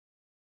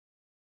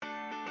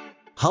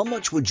How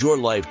much would your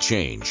life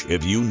change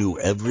if you knew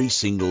every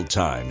single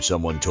time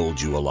someone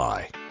told you a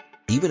lie?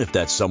 Even if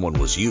that someone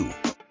was you.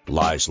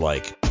 Lies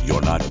like,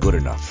 you're not good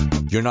enough,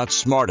 you're not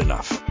smart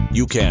enough,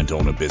 you can't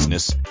own a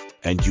business,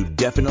 and you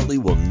definitely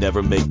will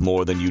never make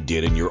more than you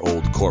did in your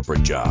old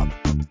corporate job.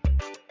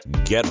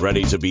 Get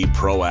ready to be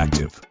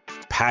proactive,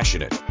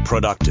 passionate,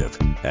 productive,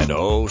 and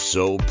oh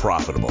so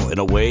profitable in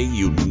a way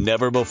you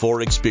never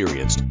before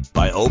experienced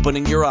by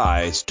opening your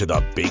eyes to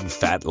the Big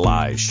Fat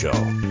Lies Show.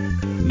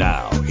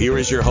 Now, here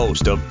is your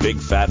host of Big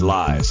Fat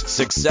Lies,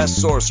 success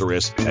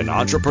sorceress, and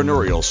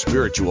entrepreneurial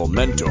spiritual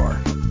mentor,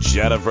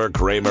 Jennifer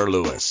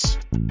Kramer-Lewis.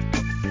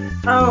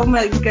 Oh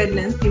my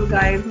goodness, you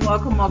guys.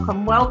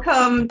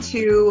 Welcome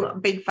to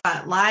Big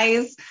Fat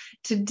Lies.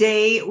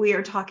 Today we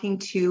are talking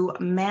to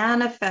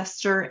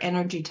manifestor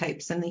energy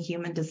types in the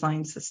human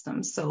design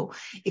system. So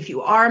if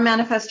you are a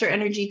manifestor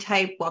energy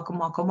type,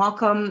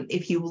 welcome.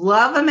 If you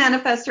love a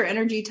manifestor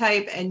energy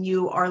type and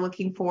you are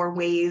looking for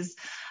ways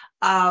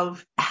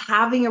of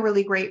having a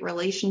really great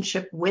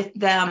relationship with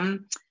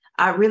them,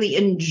 really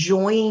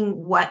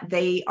enjoying what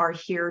they are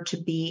here to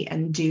be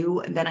and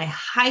do, then I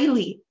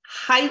highly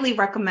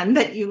recommend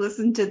that you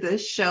listen to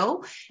this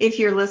show. If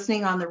you're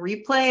listening on the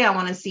replay, I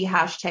want to see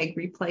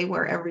 #replay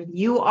wherever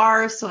you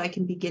are so I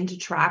can begin to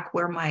track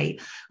where my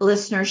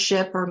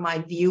listenership or my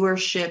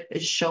viewership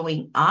is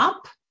showing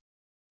up.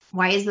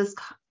 Why is this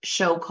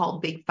show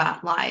called Big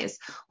Fat Lies?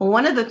 Well,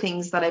 one of the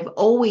things that I've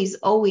always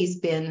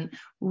been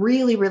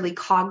really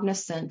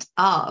cognizant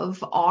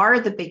of are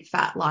the big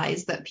fat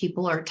lies that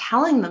people are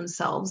telling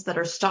themselves that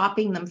are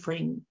stopping them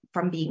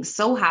from being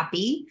so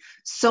happy,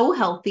 so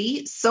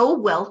healthy, so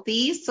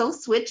wealthy, so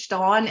switched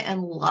on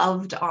and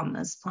loved on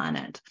this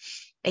planet.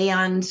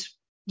 And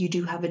you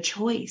do have a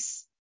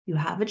choice. You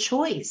have a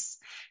choice.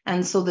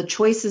 And so the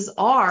choices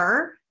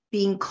are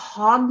being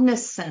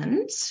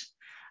cognizant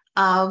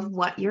of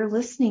what you're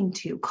listening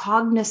to,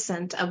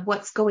 cognizant of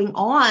what's going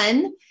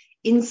on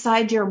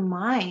inside your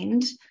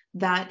mind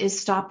that is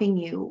stopping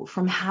you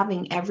from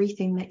having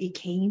everything that you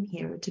came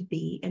here to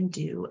be and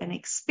do and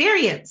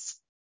experience.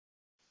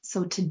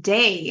 So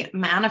today,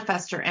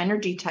 manifestor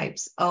energy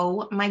types,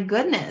 oh my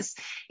goodness,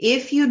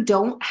 if you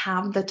don't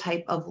have the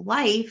type of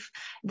life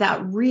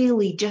that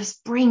really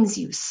just brings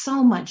you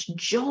so much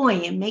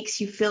joy and makes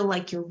you feel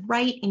like you're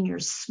right in your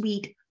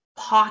sweet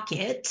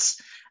pocket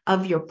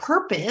of your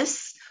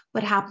purpose,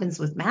 what happens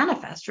with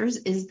manifestors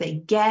is they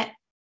get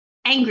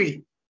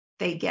angry.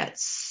 They get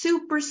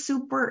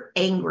super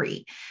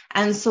angry.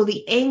 And so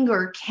the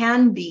anger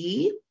can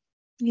be,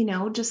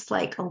 just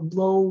like a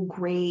low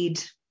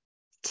grade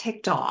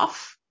ticked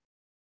off,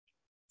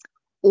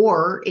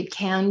 or it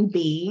can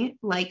be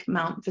like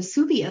Mount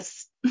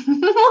Vesuvius,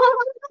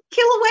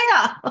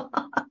 Kilauea.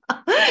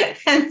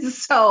 And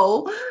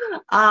so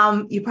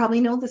you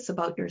probably know this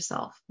about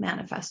yourself,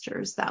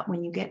 manifestors, that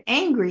when you get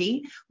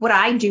angry, what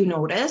I do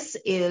notice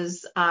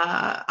is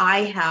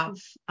I have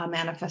a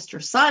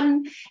manifestor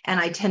sun, and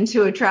I tend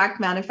to attract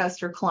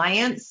manifestor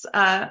clients.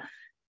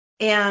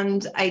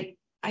 And I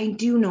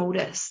do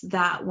notice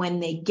that when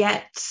they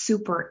get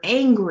super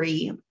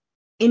angry,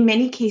 in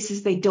many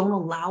cases, they don't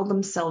allow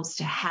themselves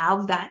to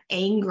have that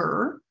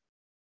anger.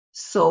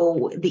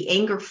 So the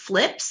anger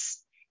flips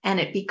and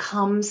it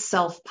becomes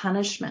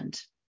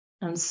self-punishment.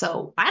 And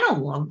so I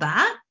don't love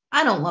that.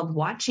 I don't love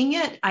watching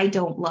it. I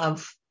don't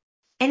love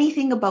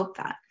anything about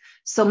that.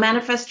 So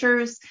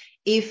manifestors,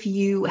 if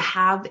you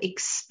have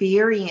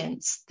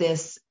experienced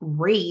this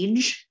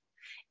rage,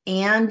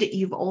 and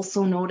you've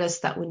also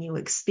noticed that when you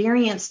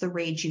experience the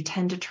rage, you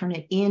tend to turn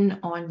it in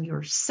on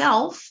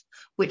yourself,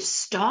 which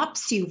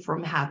stops you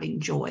from having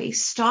joy,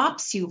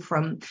 stops you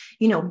from,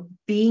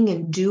 being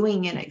and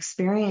doing and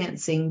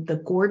experiencing the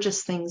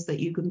gorgeous things that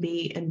you can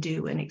be and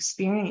do and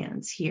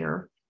experience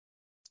here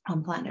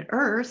on planet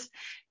Earth,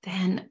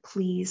 then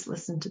please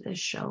listen to this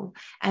show.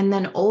 And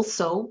then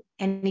also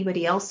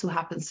anybody else who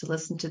happens to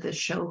listen to this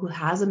show who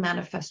has a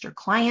manifestor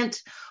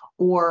client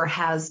or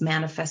has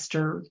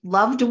manifestor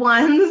loved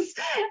ones,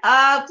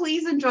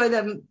 please enjoy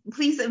them.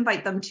 Please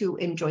invite them to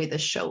enjoy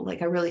this show.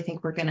 Like, I really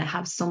think we're going to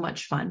have so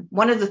much fun.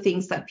 One of the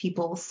things that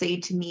people say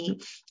to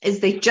me is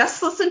they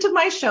just listen to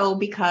my show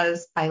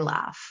because I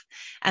laugh.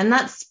 And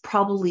that's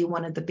probably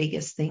one of the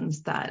biggest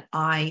things that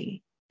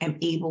I am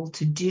able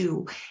to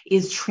do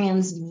is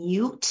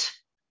transmute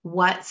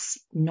what's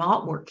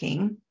not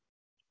working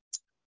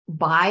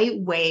by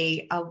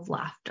way of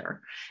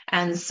laughter.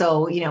 And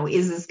so,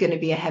 is this going to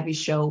be a heavy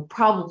show?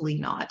 Probably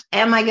not.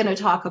 Am I going to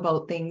talk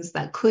about things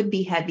that could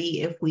be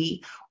heavy if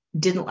we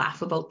didn't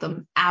laugh about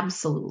them?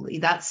 Absolutely.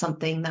 That's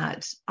something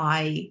that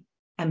I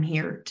am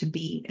here to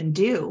be and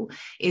do,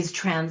 is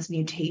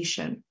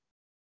transmutation.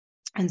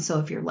 And so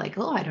if you're like,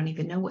 oh, I don't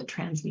even know what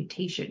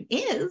transmutation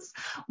is,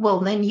 well,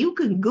 then you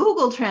can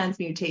Google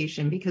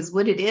transmutation, because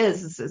what it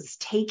is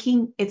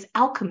it's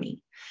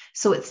alchemy.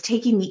 So it's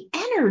taking the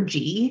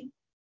energy,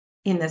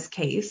 in this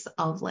case,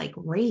 of like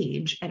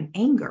rage and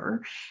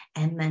anger,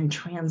 and then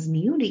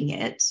transmuting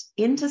it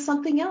into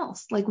something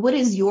else. Like, what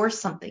is your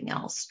something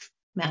else?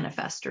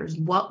 manifestors?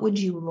 What would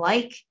you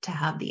like to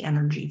have the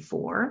energy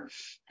for?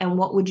 And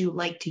what would you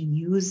like to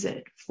use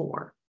it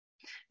for?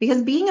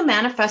 Because being a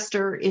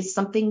manifestor is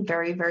something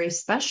very, very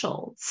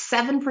special.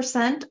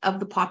 7% of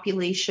the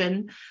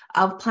population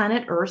of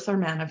planet Earth are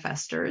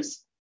manifestors.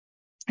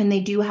 And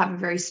they do have a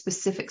very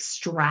specific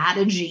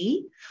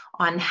strategy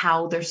on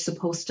how they're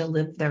supposed to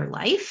live their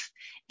life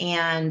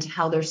and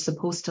how they're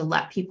supposed to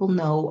let people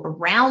know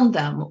around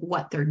them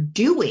what they're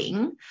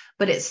doing.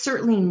 But it's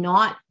certainly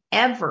not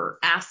ever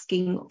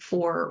asking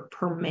for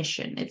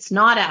permission. It's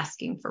not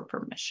asking for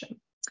permission.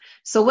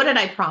 So what did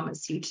I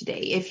promise you today?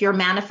 If you're a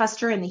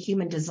manifestor in the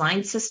human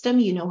design system,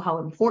 you know how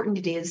important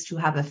it is to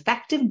have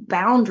effective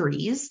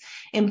boundaries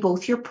in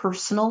both your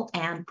personal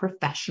and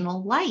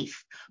professional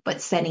life.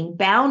 But setting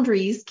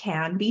boundaries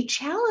can be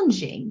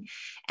challenging,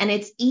 and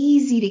it's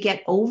easy to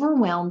get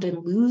overwhelmed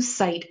and lose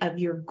sight of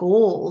your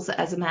goals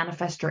as a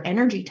manifestor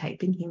energy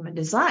type in human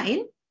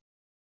design,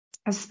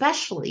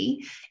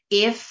 especially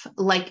if,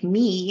 like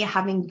me,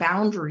 having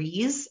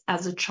boundaries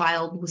as a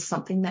child was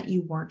something that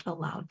you weren't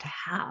allowed to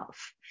have.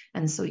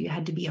 And so you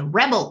had to be a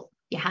rebel.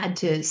 You had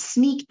to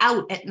sneak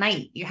out at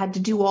night. You had to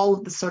do all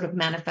of the sort of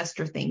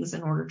manifestor things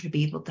in order to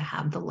be able to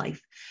have the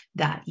life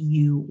that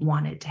you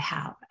wanted to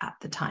have at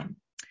the time.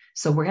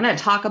 So we're going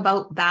to talk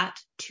about that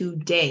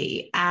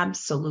today.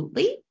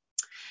 Absolutely.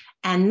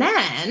 And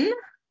then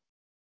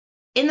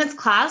in this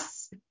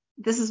class,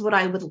 this is what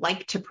I would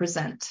like to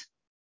present.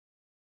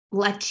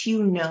 Let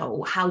you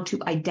know how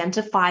to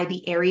identify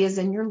the areas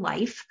in your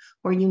life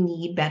where you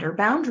need better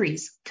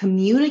boundaries.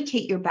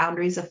 Communicate your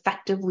boundaries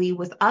effectively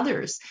with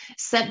others.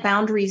 Set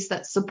boundaries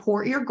that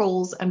support your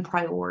goals and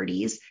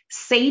priorities.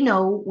 Say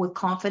no with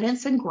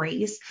confidence and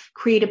grace.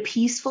 Create a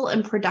peaceful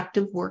and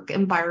productive work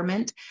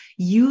environment.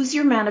 Use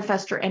your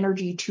manifestor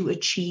energy to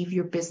achieve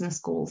your business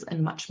goals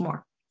and much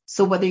more.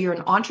 So whether you're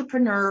an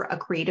entrepreneur, a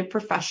creative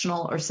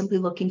professional, or simply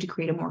looking to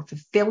create a more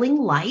fulfilling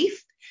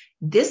life,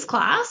 this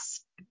class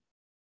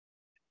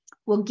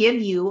will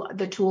give you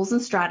the tools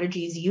and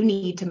strategies you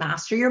need to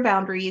master your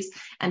boundaries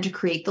and to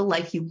create the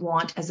life you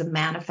want as a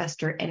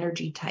manifestor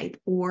energy type,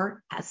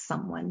 or as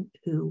someone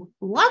who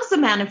loves a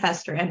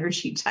manifestor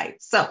energy type.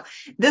 So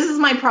this is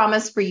my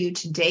promise for you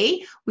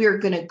today. We are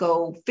going to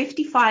go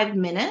 55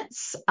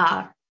 minutes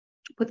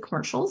with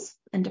commercials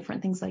and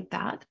different things like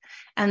that.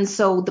 And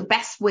so the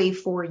best way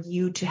for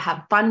you to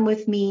have fun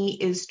with me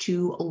is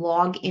to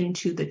log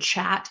into the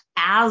chat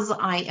as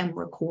I am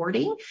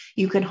recording.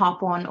 You can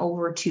hop on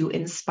over to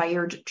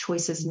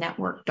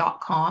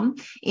inspiredchoicesnetwork.com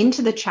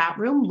into the chat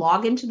room,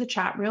 log into the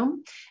chat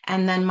room,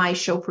 and then my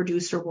show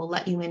producer will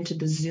let you into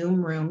the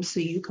Zoom room so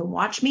you can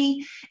watch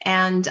me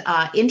and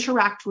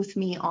interact with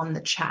me on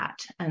the chat.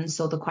 And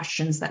so the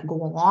questions that go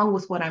along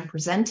with what I'm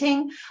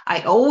presenting,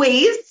 I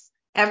always,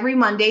 every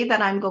Monday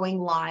that I'm going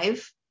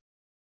live,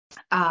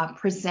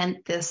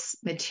 present this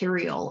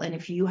material. And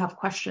if you have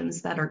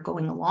questions that are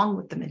going along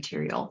with the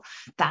material,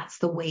 that's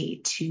the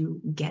way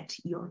to get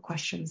your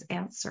questions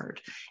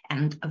answered.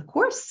 And of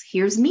course,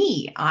 here's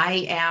me.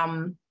 I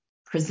am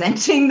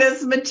presenting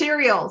this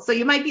material. So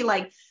you might be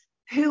like,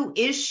 who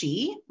is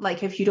she?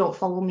 Like, if you don't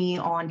follow me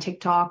on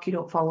TikTok, you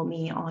don't follow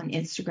me on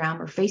Instagram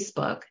or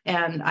Facebook,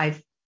 and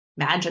I've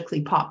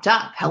magically popped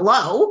up.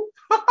 Hello.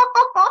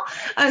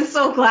 I'm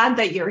so glad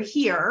that you're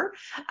here.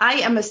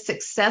 I am a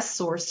success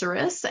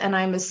sorceress, and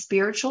I'm a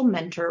spiritual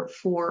mentor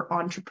for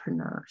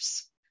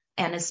entrepreneurs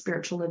and a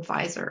spiritual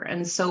advisor.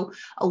 And so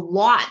a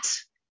lot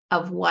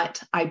of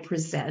what I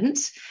present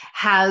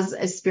has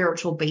a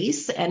spiritual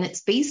base, and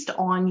it's based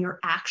on your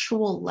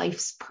actual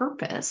life's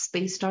purpose,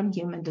 based on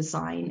human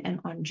design and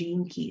on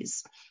gene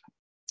keys.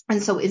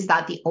 And so is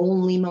that the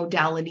only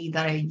modality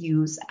that I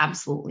use?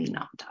 Absolutely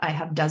not. I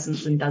have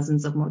dozens and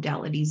dozens of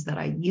modalities that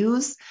I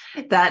use,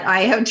 that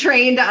I have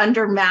trained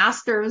under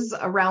masters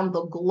around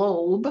the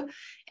globe.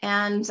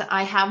 And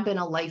I have been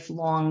a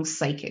lifelong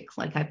psychic.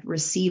 Like, I've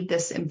received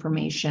this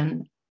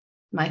information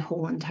my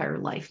whole entire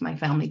life. My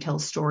family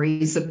tells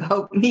stories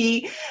about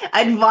me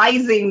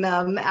advising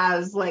them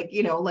as like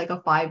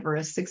a 5 or a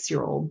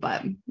 6-year-old,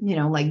 but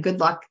like, good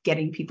luck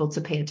getting people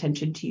to pay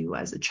attention to you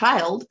as a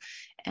child.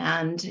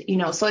 And,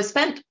 so I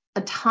spent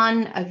a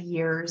ton of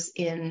years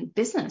in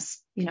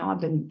business.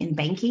 I've been in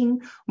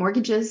banking,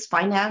 mortgages,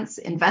 finance,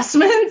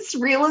 investments,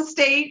 real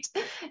estate.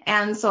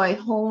 And so I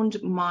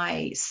honed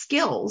my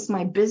skills,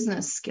 my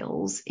business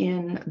skills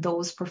in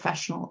those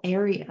professional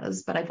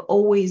areas. But I've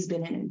always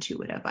been an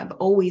intuitive. I've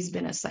always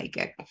been a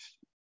psychic.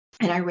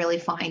 And I really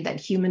find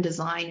that human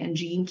design and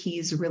gene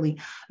keys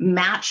really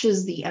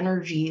matches the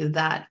energy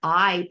that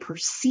I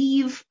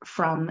perceive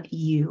from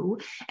you.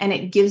 And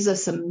it gives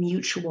us a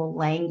mutual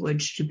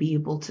language to be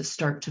able to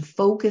start to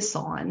focus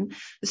on,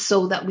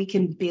 so that we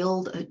can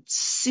build a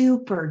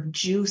super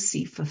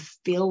juicy,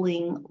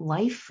 fulfilling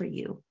life for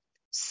you.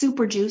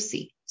 Super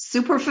juicy,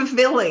 super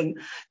fulfilling.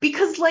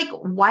 Because like,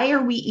 why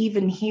are we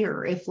even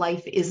here if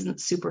life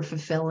isn't super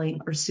fulfilling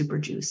or super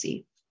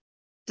juicy?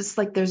 Just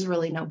like, there's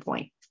really no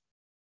point.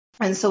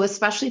 And so,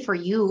 especially for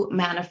you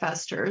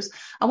manifestors,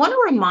 I want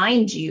to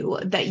remind you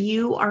that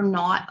you are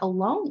not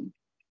alone.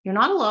 You're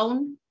not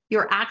alone.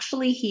 You're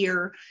actually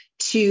here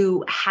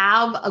to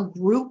have a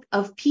group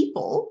of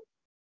people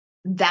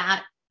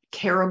that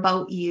care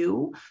about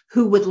you,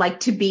 who would like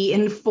to be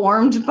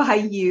informed by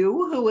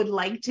you, who would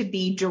like to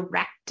be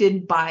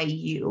directed by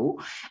you,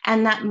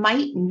 and that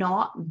might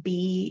not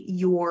be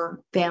your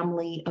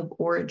family of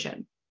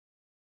origin.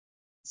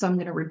 So I'm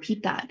going to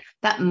repeat that.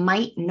 That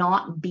might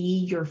not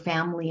be your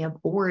family of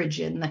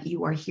origin that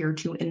you are here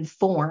to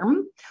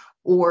inform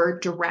or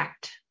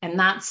direct. And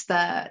that's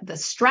the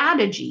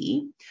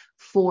strategy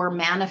for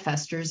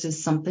manifestors,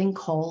 is something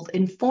called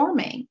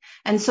informing.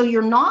 And so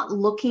you're not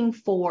looking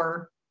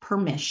for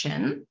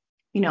permission.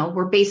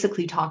 We're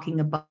basically talking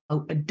about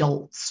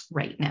adults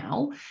right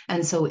now.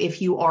 And so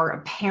if you are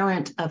a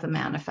parent of a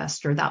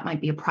manifestor, that might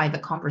be a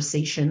private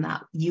conversation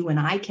that you and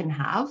I can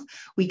have.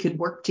 We could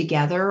work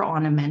together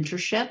on a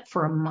mentorship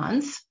for a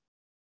month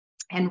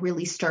and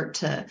really start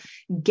to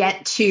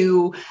get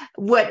to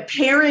what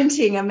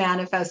parenting a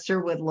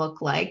manifestor would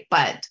look like.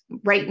 But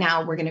right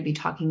now, we're going to be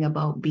talking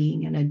about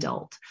being an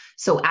adult.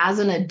 So as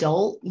an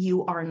adult,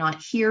 you are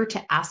not here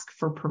to ask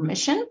for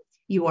permission.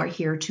 You are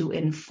here to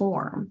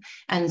inform.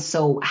 And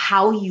so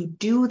how you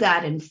do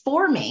that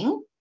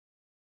informing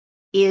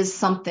is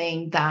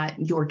something that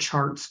your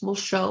charts will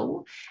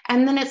show.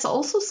 And then it's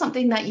also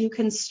something that you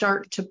can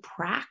start to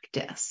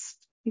practice.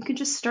 You can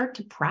just start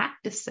to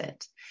practice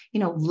it,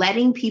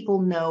 letting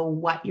people know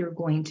what you're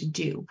going to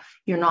do.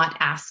 You're not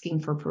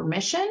asking for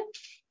permission.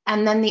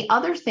 And then the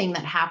other thing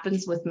that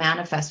happens with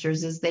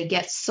manifestors is they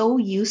get so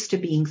used to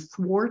being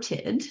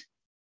thwarted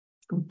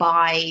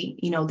by,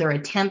 their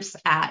attempts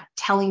at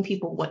telling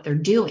people what they're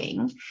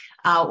doing,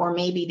 or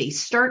maybe they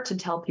start to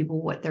tell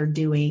people what they're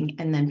doing,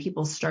 and then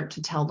people start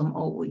to tell them,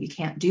 oh, well, you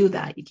can't do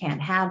that. You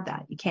can't have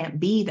that. You can't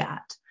be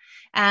that.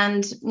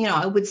 And,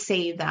 I would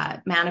say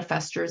that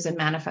manifestors and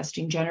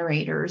manifesting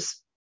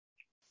generators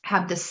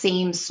have the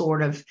same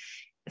sort of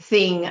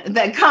thing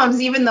that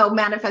comes, even though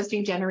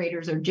manifesting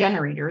generators are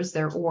generators,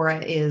 their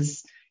aura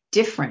is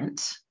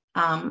different.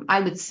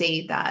 I would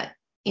say that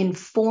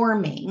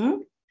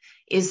informing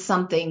is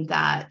something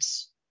that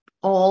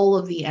all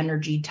of the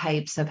energy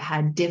types have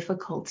had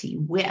difficulty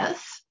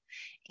with.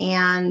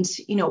 And,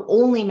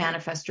 only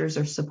manifestors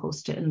are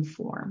supposed to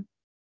inform.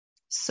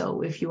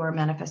 So if you are a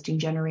manifesting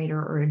generator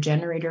or a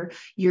generator,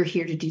 you're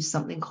here to do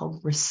something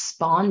called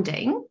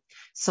responding.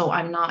 So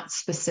I'm not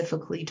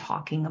specifically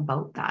talking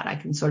about that. I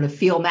can sort of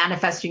feel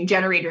manifesting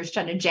generators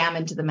trying to jam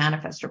into the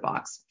manifestor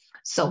box.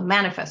 So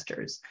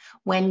manifestors,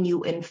 when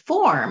you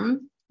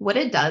inform, what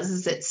it does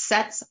is it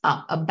sets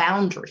up a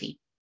boundary.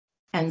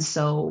 And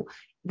so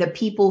the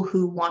people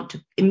who want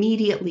to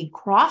immediately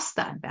cross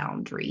that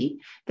boundary,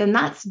 then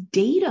that's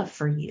data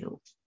for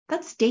you.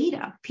 That's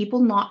data.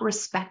 People not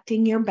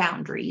respecting your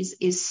boundaries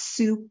is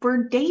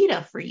super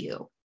data for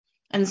you.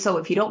 And so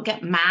if you don't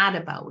get mad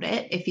about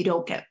it, if you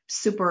don't get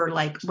super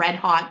like red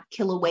hot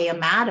Kilauea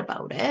mad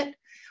about it,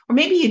 or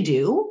maybe you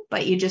do,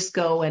 but you just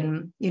go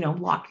and,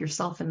 lock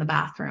yourself in the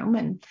bathroom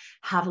and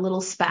have a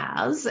little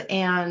spaz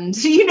and,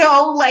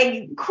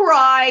 like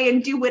cry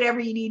and do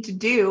whatever you need to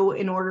do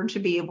in order to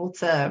be able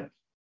to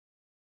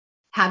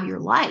have your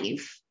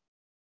life.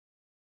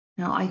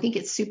 Now, I think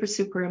it's super,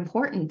 super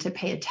important to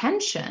pay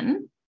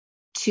attention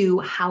to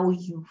how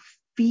you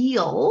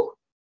feel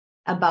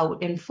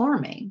about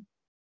informing.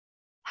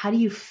 How do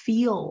you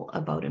feel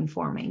about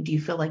informing? Do you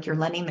feel like you're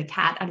letting the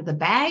cat out of the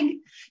bag?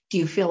 Do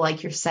you feel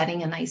like you're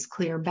setting a nice,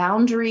 clear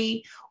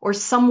boundary, or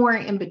somewhere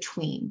in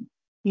between?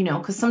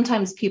 Because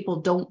sometimes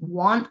people don't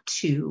want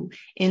to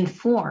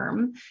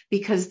inform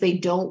because they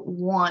don't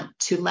want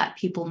to let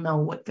people know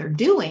what they're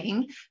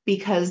doing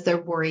because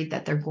they're worried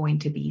that they're going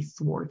to be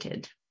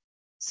thwarted.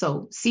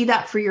 So see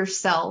that for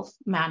yourself,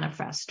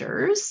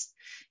 manifestors,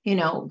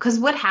 because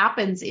what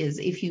happens is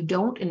if you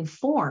don't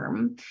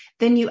inform,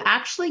 then you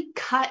actually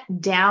cut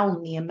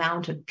down the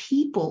amount of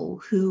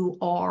people who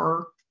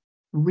are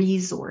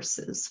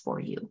resources for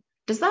you.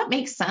 Does that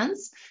make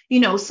sense?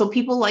 So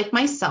people like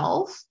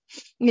myself,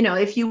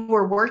 if you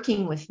were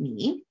working with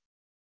me,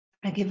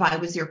 like if I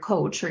was your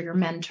coach or your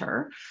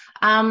mentor,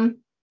 and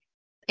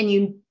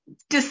you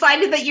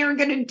decided that you were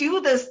going to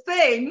do this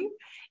thing,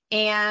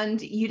 and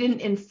you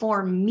didn't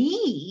inform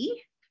me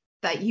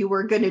that you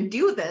were going to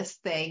do this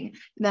thing,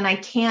 then I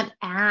can't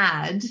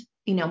add,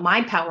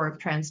 my power of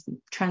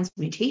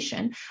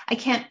transmutation. I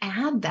can't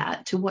add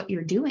that to what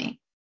you're doing.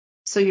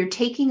 So you're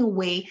taking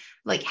away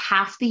like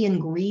half the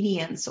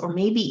ingredients, or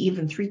maybe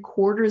even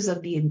 3/4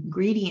 of the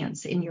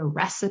ingredients in your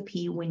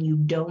recipe when you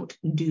don't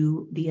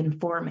do the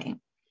informing.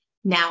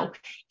 Now,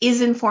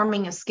 is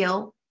informing a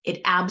skill?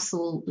 It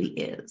absolutely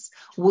is.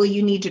 Will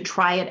you need to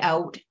try it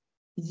out?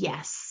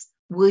 Yes.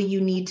 Will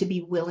you need to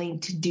be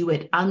willing to do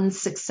it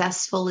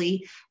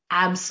unsuccessfully?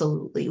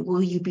 Absolutely.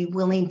 Will you be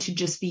willing to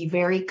just be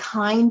very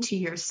kind to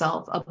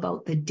yourself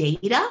about the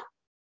data?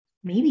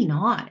 Maybe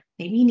not.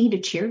 Maybe you need a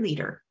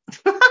cheerleader.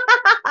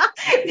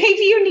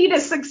 Maybe you need a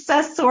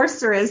success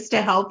sorceress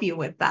to help you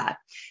with that.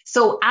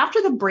 So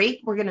after the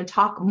break, we're going to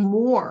talk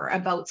more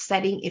about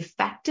setting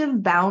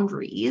effective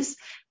boundaries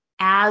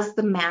as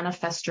the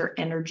manifestor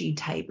energy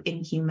type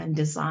in human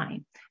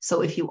design.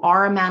 So if you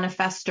are a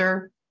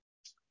manifester,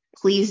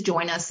 please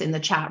join us in the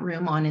chat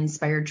room on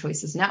Inspired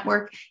Choices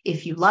Network.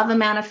 If you love a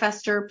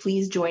manifester,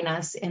 please join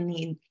us in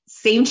the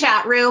same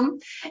chat room,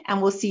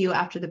 and we'll see you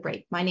after the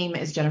break. My name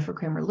is Jennifer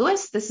Kramer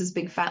Lewis. This is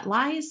Big Fat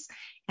Lies,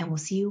 and we'll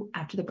see you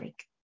after the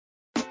break.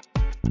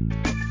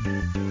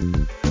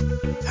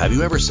 Have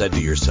you ever said to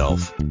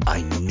yourself,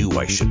 I knew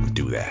I shouldn't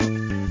do that?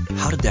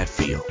 How did that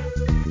feel?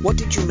 What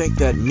did you make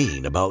that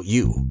mean about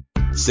you?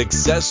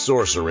 Success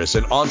sorceress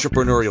and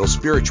entrepreneurial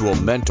spiritual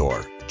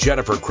mentor,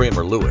 Jennifer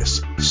Kramer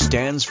Lewis,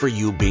 stands for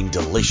you being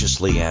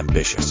deliciously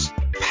ambitious,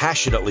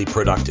 passionately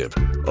productive,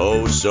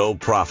 oh so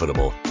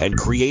profitable, and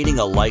creating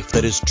a life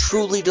that is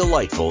truly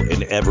delightful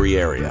in every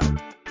area.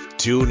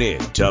 Tune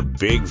in to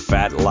Big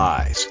Fat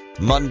Lies,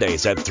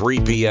 Mondays at 3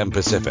 p.m.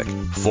 Pacific,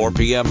 4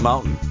 p.m.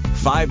 Mountain,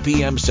 5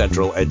 p.m.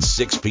 Central, and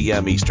 6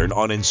 p.m. Eastern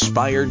on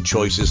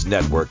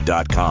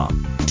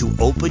InspiredChoicesNetwork.com to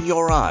open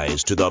your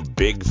eyes to the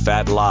big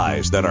fat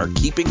lies that are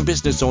keeping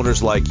business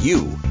owners like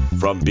you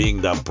from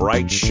being the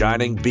bright,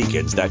 shining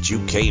beacons that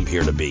you came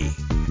here to be.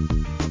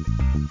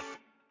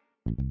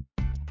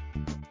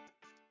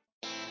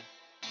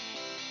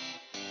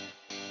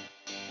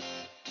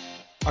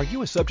 Are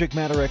you a subject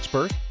matter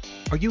expert?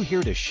 Are you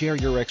here to share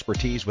your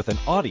expertise with an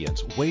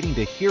audience waiting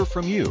to hear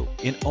from you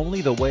in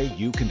only the way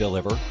you can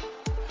deliver?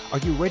 Are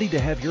you ready to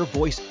have your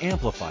voice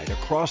amplified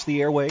across the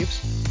airwaves?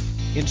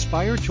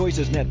 Inspired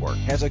Choices Network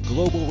has a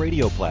global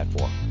radio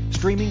platform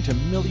streaming to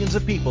millions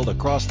of people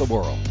across the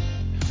world.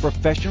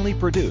 Professionally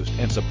produced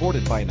and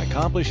supported by an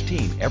accomplished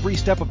team every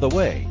step of the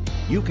way,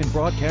 you can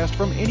broadcast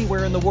from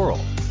anywhere in the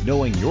world,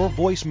 knowing your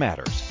voice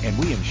matters, and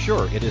we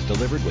ensure it is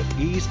delivered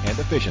with ease and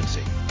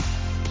efficiency.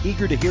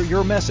 Eager to hear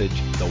your message,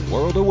 the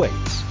world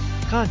awaits.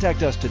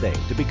 Contact us today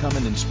to become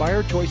an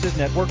Inspired Choices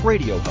Network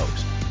radio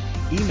host.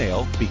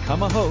 Email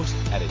become a host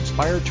at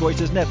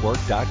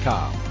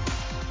InspiredChoicesNetwork.com.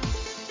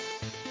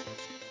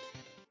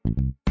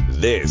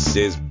 This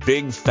is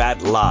Big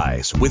Fat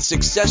Lies with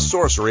success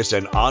sorceress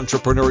and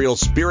entrepreneurial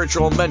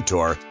spiritual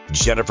mentor,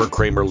 Jennifer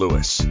Kramer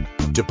Lewis.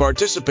 To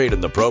participate in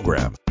the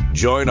program,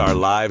 join our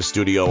live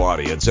studio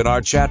audience in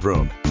our chat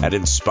room at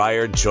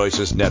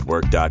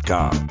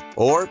InspiredChoicesNetwork.com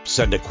or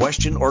send a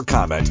question or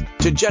comment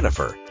to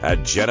Jennifer at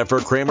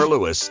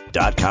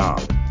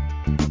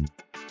JenniferKramerLewis.com.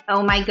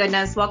 Oh my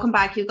goodness. Welcome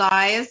back, you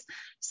guys.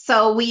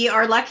 So we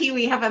are lucky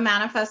we have a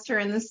manifester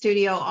in the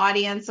studio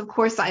audience. Of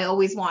course, I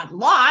always want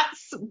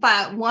lots,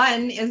 but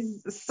one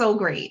is so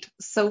great,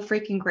 so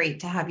freaking great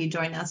to have you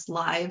join us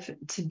live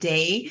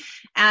today,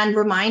 and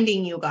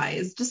reminding you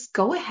guys, just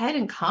go ahead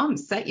and come.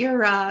 Set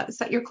your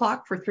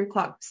clock for 3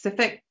 o'clock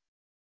Pacific,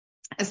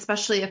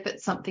 especially if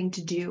it's something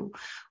to do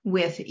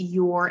with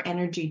your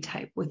energy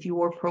type, with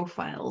your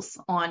profiles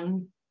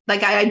on.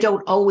 Like I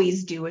don't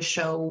always do a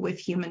show with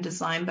human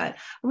design, but I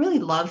really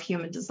love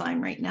human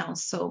design right now.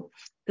 So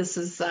this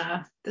is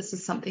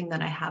something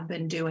that I have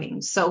been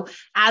doing. So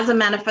as a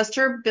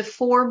manifestor,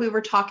 before we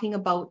were talking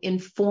about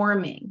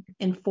informing.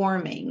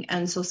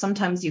 And so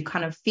sometimes you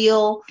kind of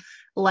feel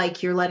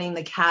like you're letting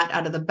the cat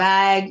out of the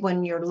bag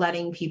when you're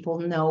letting people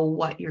know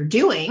what you're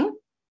doing.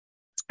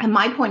 And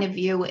my point of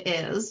view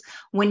is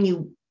when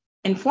you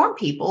inform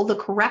people, the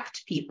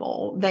correct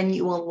people, then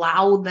you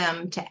allow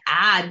them to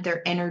add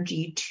their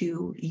energy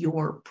to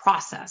your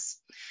process.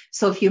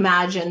 So if you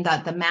imagine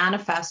that the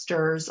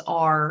manifestors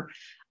are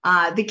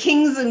the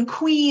kings and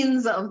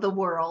queens of the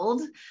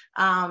world,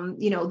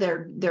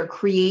 they're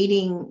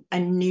creating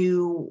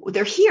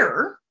they're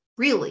here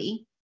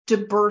really to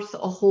birth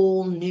a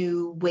whole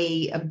new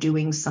way of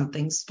doing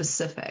something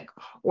specific,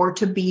 or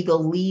to be the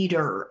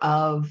leader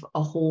of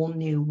a whole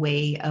new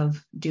way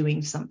of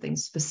doing something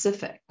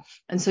specific.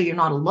 And so you're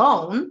not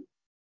alone.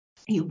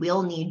 You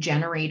will need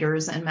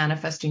generators and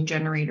manifesting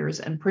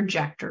generators and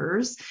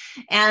projectors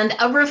and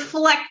a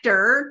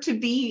reflector to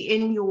be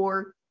in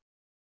your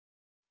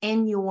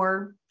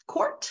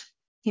court.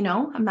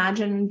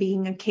 Imagine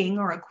being a king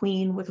or a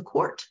queen with a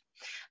court.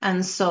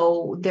 And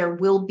so there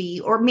will be,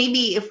 or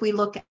maybe if we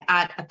look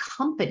at a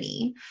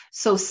company,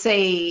 so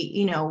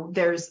say,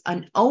 there's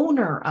an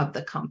owner of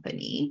the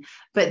company,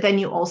 but then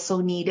you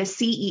also need a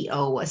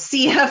CEO, a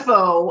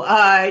CFO,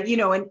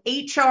 an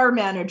HR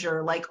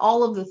manager, like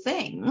all of the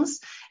things.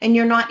 And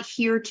you're not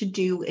here to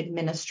do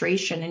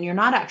administration, and you're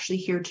not actually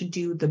here to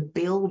do the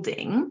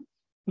building.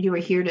 You are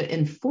here to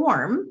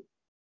inform.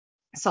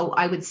 So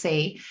I would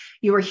say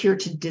you are here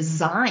to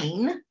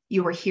design,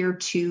 you are here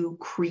to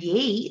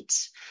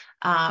create,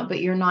 but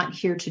you're not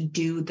here to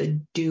do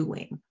the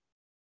doing,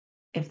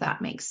 if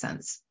that makes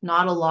sense.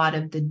 Not a lot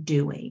of the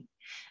doing.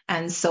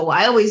 And so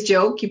I always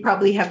joke, you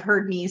probably have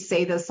heard me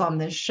say this on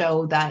this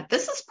show, that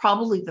this is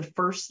probably the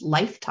first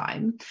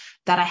lifetime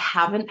that I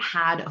haven't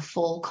had a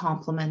full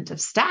complement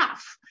of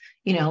staff.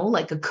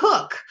 Like a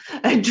cook,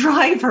 a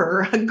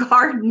driver, a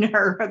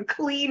gardener, a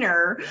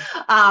cleaner.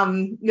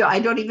 I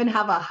don't even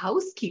have a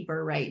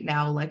housekeeper right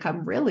now. Like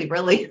I'm really,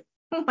 really,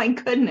 oh my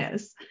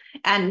goodness.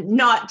 And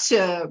not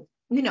to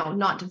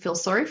not to feel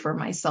sorry for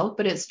myself,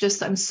 but it's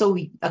just I'm so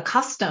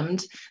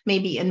accustomed,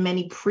 maybe in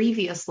many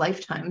previous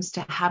lifetimes,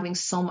 to having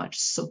so much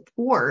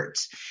support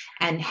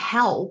and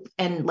help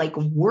and like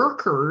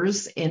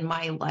workers in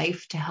my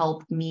life to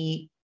help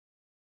me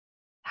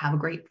have a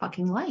great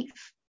fucking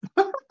life.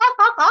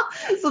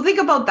 So think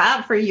about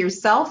that for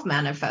yourself,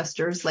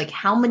 manifestors. Like,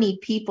 how many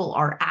people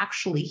are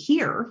actually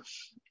here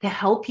to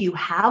help you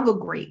have a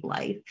great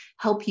life,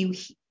 help you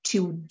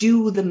to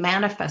do the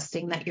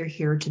manifesting that you're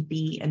here to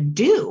be and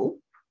do.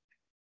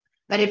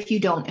 But if you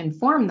don't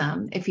inform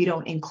them, if you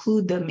don't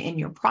include them in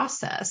your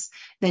process,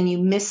 then you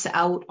miss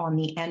out on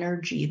the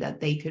energy that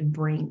they could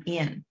bring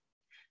in.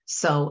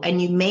 So,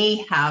 and you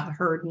may have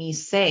heard me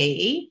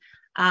say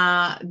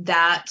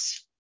that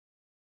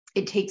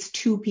it takes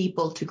two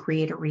people to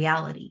create a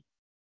reality.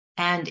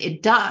 And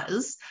it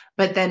does.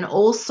 But then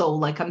also,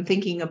 like, I'm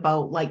thinking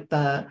about like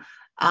the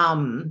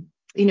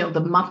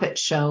Muppet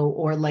Show,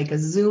 or like a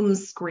Zoom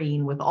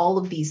screen with all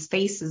of these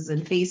faces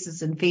and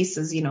faces and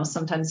faces.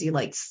 Sometimes you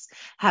like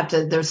have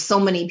to, there's so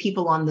many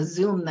people on the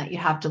Zoom that you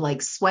have to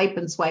like swipe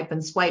and swipe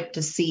and swipe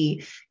to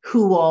see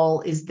who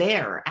all is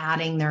there,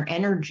 adding their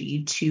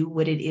energy to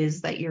what it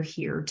is that you're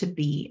here to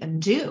be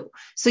and do.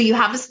 So you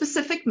have a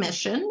specific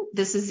mission.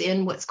 This is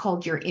in what's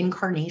called your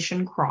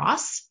incarnation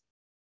cross.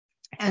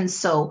 And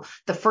so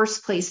the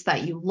first place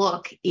that you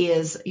look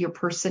is your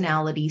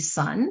personality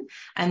sun,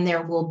 and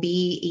there will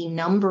be a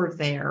number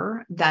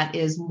there that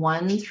is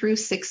 1 through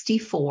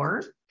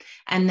 64.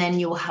 And then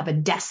you will have a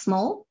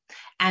decimal,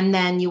 and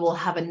then you will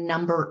have a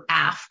number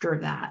after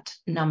that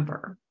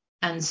number.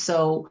 And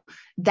so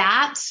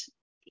that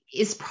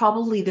is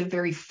probably the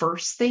very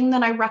first thing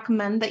that I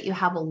recommend that you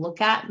have a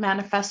look at,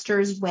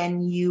 manifestors,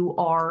 when you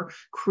are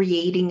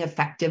creating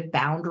effective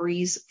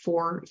boundaries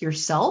for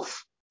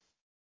yourself.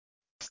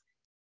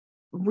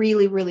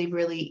 Really, really,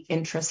 really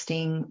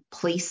interesting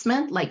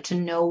placement, like to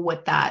know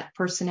what that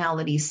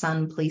personality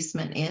sun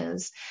placement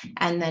is.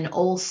 And then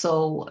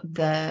also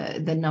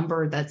the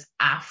number that's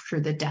after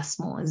the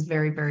decimal is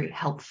very, very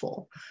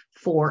helpful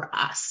for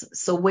us.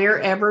 So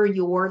wherever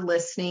you're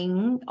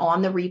listening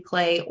on the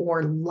replay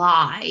or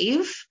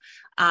live,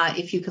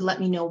 if you could let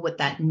me know what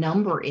that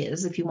number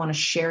is, if you want to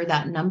share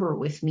that number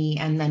with me,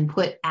 and then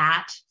put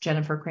at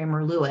Jennifer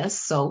Kramer Lewis.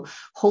 So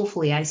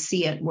hopefully I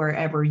see it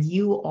wherever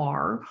you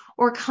are,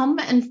 or come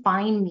and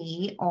find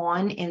me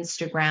on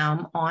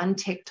Instagram, on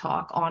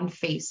TikTok, on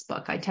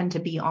Facebook. I tend to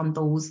be on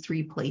those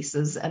 3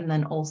 places. And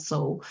then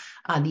also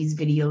these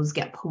videos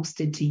get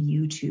posted to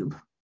YouTube.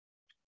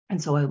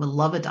 And so I would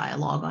love a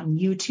dialogue on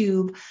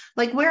YouTube,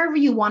 like wherever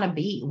you want to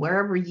be,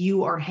 wherever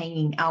you are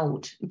hanging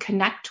out,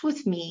 connect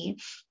with me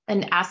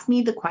and ask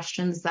me the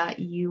questions that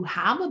you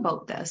have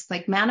about this.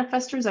 Like,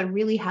 manifestors, I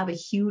really have a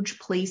huge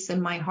place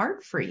in my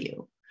heart for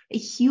you, a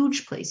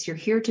huge place. You're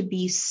here to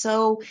be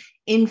so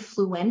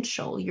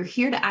influential. You're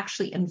here to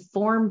actually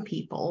inform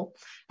people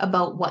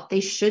about what they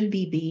should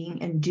be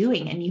being and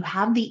doing. And you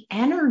have the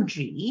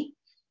energy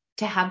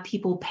to have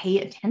people pay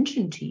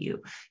attention to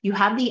you. You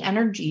have the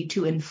energy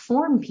to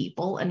inform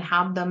people and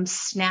have them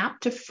snap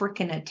to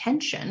frickin'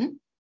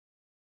 attention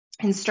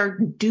and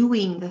start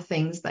doing the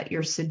things that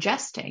you're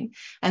suggesting.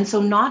 And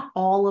so not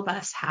all of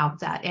us have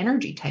that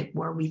energy type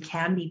where we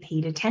can be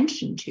paid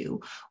attention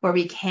to, where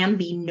we can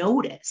be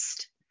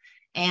noticed.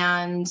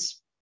 And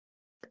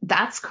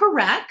that's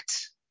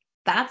correct.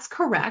 That's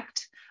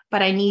correct.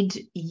 But I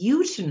need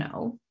you to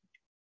know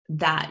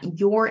that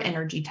your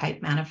energy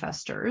type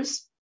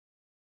manifestors,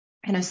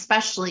 and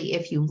especially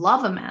if you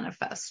love a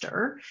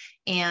manifestor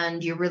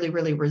and you're really,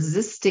 really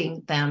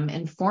resisting them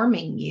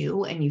informing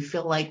you, and you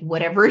feel like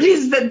whatever it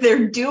is that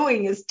they're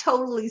doing is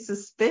totally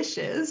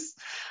suspicious,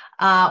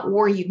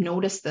 or you've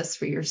noticed this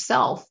for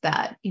yourself,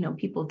 that,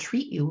 people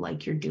treat you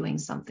like you're doing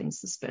something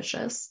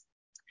suspicious,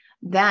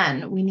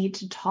 then we need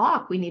to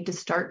talk. We need to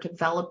start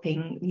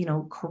developing,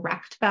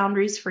 correct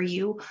boundaries for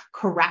you,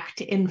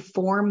 correct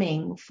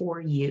informing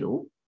for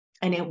you.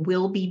 And it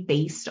will be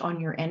based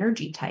on your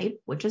energy type,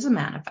 which is a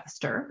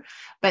manifestor,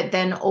 but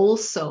then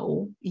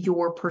also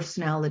your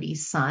personality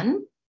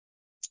sun,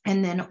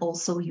 and then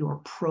also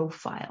your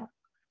profile,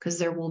 because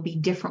there will be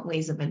different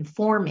ways of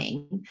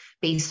informing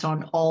based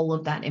on all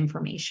of that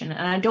information.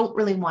 And I don't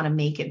really want to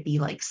make it be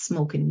like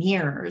smoke and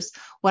mirrors.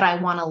 What I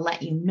want to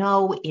let you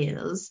know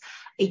is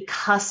a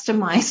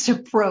customized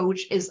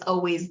approach is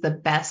always the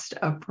best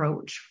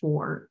approach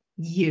for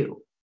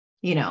you.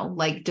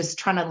 Like just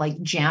trying to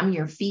like jam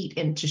your feet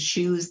into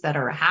shoes that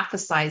are half a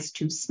size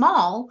too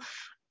small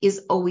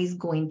is always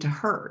going to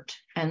hurt.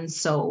 And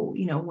so,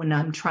 when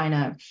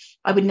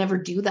I would never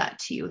do that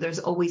to you. There's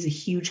always a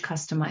huge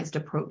customized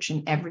approach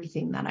in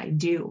everything that I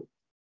do.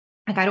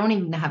 Like, I don't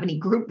even have any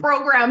group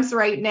programs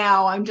right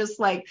now. I'm just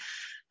like,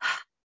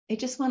 I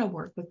just want to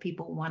work with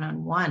people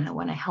one-on-one. I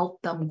want to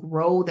help them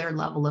grow their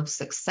level of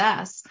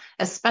success,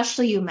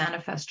 especially you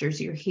manifestors.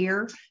 You're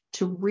here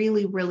to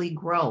really, really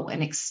grow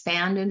and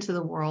expand into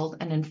the world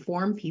and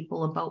inform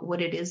people about what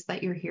it is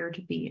that you're here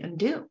to be and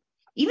do.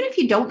 Even if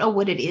you don't know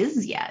what it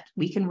is yet,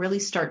 we can really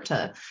start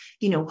to,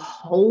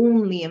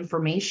 hone the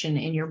information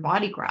in your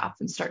body graph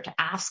and start to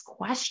ask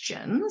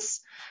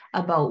questions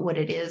about what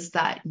it is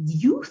that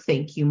you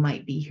think you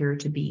might be here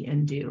to be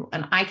and do.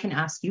 And I can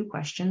ask you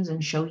questions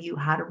and show you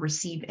how to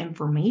receive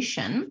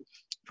information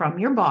from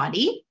your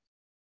body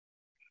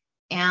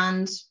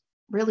and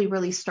really,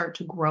 really start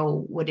to grow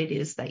what it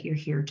is that you're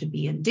here to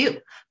be and do.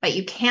 But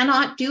you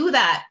cannot do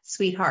that,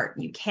 sweetheart.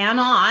 You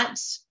cannot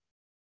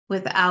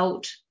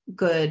without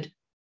good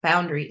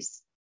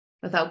boundaries,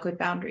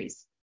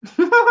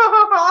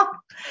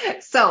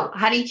 So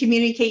how do you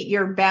communicate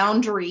your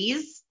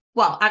boundaries?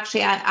 Well,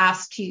 actually,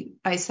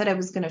 I said I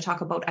was going to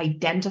talk about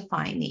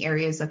identifying the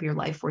areas of your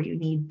life where you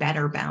need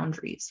better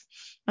boundaries.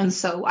 And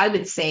so I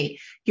would say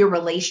your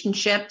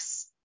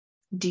relationships.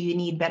 Do you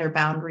need better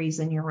boundaries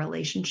in your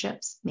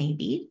relationships?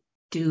 Maybe.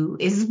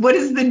 What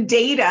is the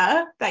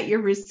data that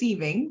you're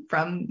receiving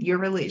from your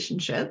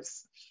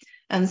relationships?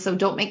 And so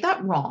don't make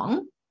that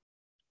wrong.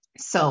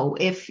 So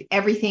if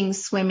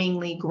everything's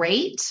swimmingly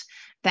great,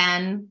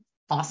 then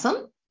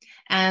awesome.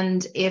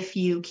 And if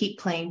you keep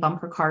playing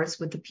bumper cars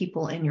with the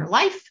people in your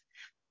life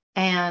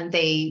and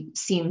they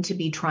seem to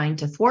be trying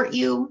to thwart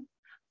you,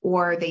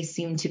 or they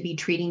seem to be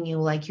treating you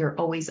like you're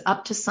always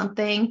up to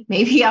something,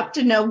 maybe up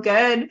to no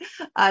good.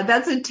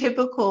 That's a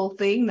typical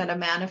thing that a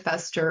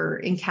manifestor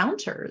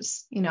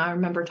encounters. I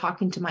remember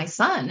talking to my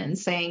son and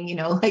saying,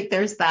 like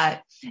there's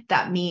that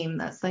meme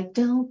that's like,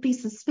 don't be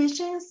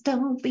suspicious,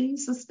 don't be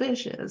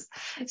suspicious.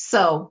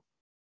 So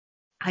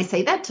I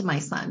say that to my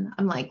son.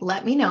 I'm like,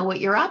 let me know what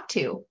you're up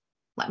to.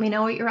 Let me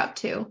know what you're up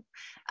to.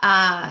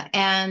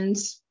 And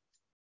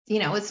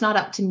it's not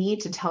up to me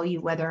to tell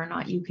you whether or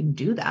not you can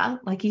do that.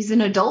 Like he's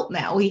an adult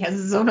now. He has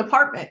his own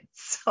apartment.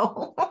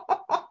 So,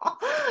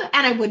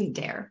 and I wouldn't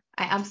dare.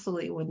 I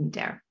absolutely wouldn't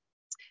dare.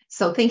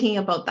 So thinking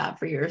about that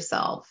for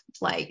yourself,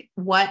 like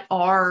what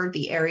are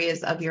the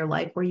areas of your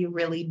life where you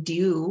really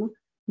do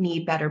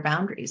need better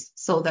boundaries?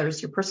 So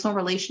there's your personal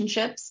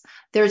relationships.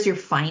 There's your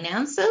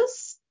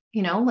finances.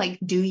 Like,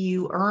 do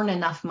you earn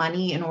enough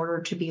money in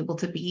order to be able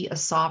to be a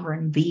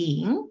sovereign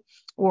being?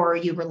 Or are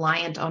you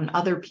reliant on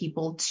other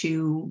people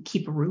to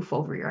keep a roof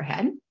over your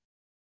head?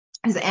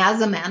 As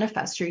a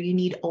manifestor, you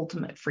need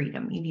ultimate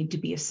freedom. You need to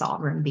be a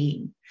sovereign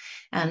being.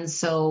 And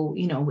so,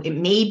 it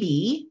may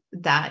be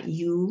that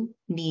you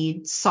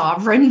need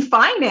sovereign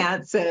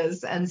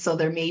finances. And so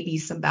there may be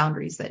some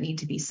boundaries that need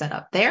to be set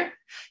up there.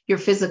 Your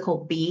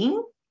physical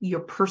being,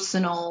 your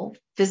personal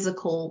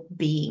physical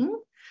being.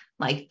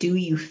 Like, do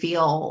you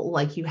feel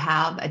like you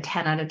have a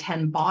 10 out of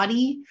 10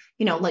 body?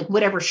 Like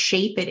whatever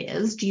shape it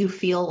is, do you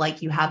feel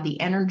like you have the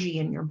energy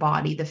in your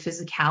body, the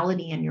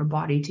physicality in your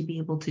body to be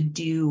able to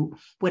do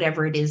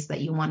whatever it is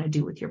that you want to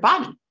do with your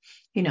body?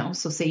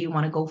 So say you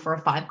want to go for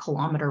a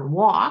 5-kilometer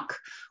walk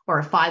or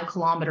a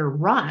 5-kilometer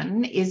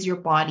run, is your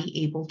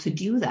body able to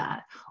do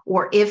that?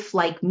 Or if,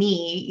 like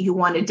me, you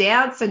want to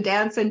dance and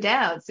dance and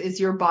dance, is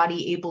your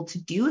body able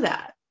to do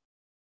that?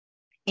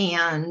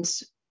 And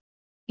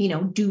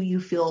do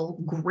you feel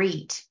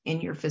great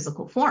in your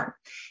physical form?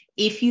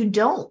 If you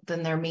don't,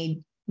 then there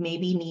maybe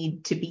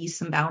need to be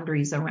some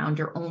boundaries around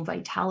your own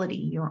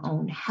vitality, your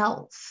own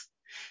health.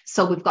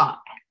 So we've got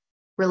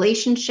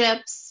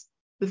relationships,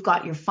 we've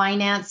got your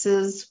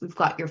finances, we've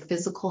got your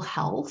physical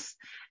health.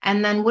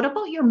 And then what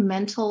about your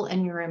mental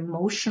and your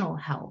emotional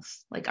health?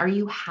 Like, are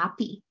you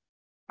happy?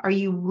 Are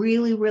you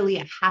really, really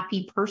a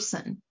happy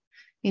person?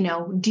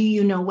 Do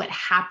you know what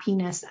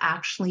happiness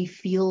actually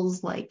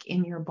feels like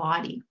in your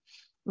body?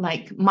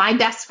 Like my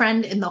best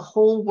friend in the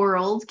whole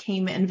world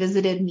came and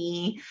visited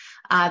me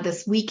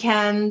this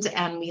weekend,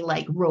 and we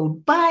like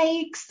rode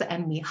bikes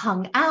and we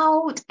hung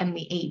out and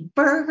we ate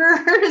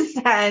burgers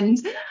and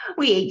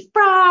we ate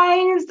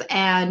fries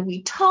and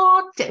we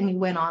talked and we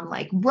went on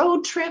like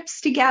road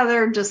trips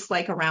together, just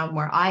like around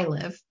where I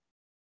live,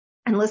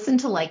 and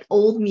listened to like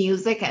old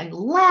music and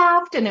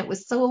laughed. And it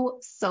was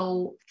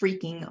so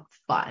freaking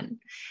fun.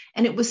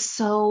 And it was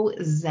so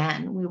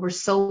zen. We were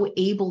so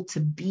able to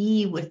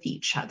be with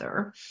each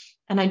other.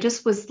 And I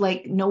just was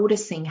like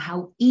noticing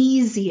how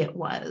easy it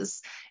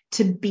was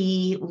to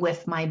be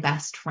with my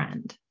best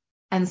friend.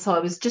 And so I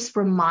was just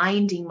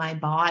reminding my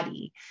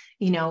body,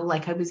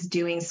 like I was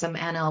doing some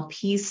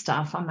NLP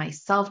stuff on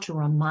myself to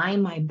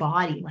remind my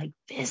body, like,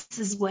 this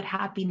is what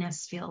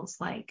happiness feels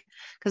like.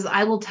 Because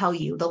I will tell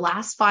you, the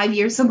last 5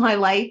 years of my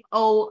life,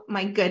 oh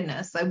my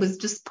goodness, I was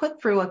just put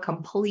through a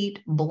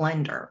complete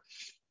blender.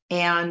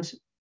 And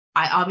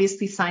I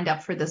obviously signed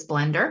up for this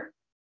blender.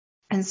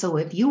 And so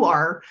if you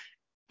are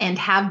and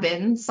have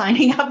been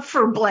signing up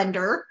for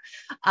Blender,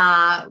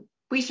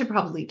 we should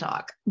probably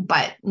talk.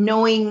 But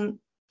knowing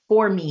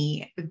for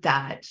me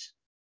that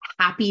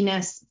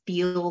happiness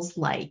feels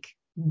like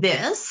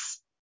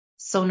this.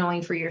 So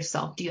knowing for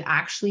yourself, do you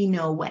actually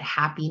know what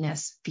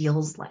happiness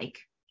feels like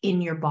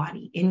in your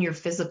body, in your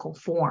physical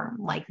form,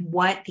 like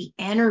what the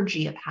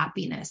energy of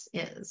happiness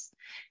is?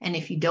 And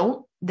if you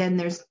don't, then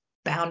there's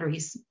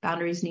boundaries.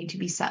 Boundaries need to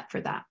be set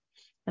for that.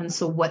 And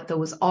so what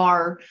those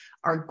are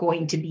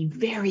going to be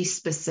very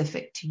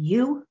specific to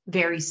you,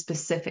 very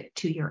specific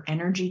to your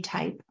energy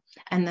type,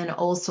 and then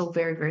also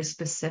very, very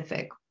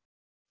specific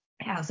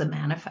as a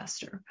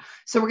manifester.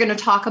 So we're going to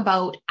talk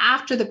about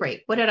after the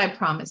break. What did I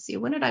promise you?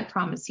 What did I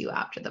promise you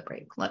after the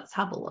break? Let's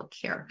have a look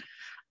here.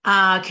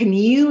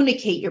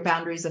 Communicate your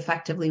boundaries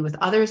effectively with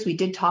others. We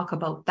did talk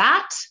about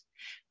that.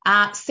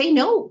 Say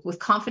no with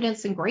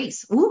confidence and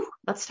grace. Ooh,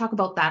 let's talk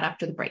about that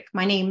after the break.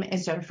 My name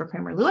is Jennifer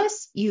Kramer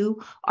Lewis.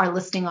 You are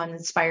listening on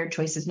Inspired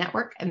Choices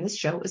Network, and this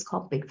show is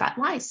called Big Fat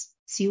Lies.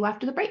 See you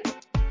after the break.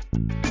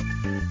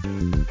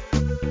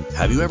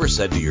 Have you ever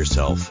said to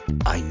yourself,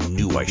 I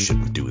knew I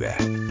shouldn't do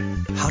that?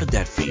 How did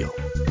that feel?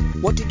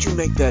 What did you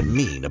make that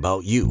mean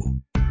about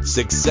you?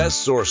 Success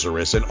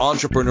sorceress and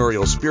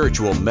entrepreneurial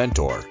spiritual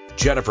mentor,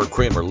 Jennifer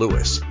Kramer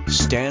Lewis,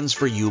 stands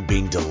for you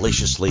being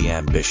deliciously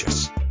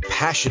ambitious,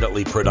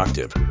 passionately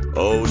productive,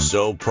 oh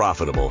so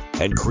profitable,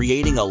 and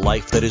creating a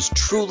life that is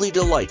truly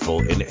delightful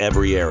in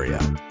every area.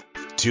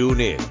 Tune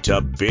in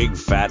to Big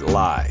Fat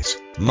Lies,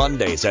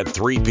 Mondays at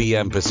 3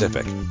 p.m.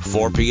 Pacific,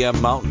 4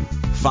 p.m. Mountain,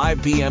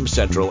 5 p.m.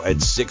 Central,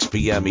 and 6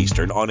 p.m.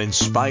 Eastern on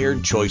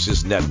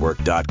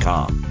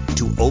InspiredChoicesNetwork.com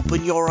to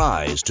open your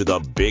eyes to the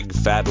big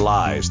fat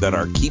lies that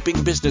are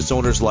keeping business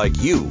owners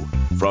like you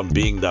from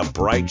being the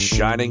bright,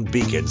 shining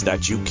beacons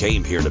that you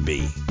came here to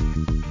be.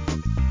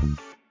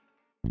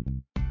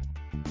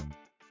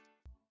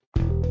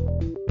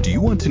 Do you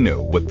want to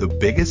know what the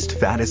biggest,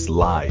 fattest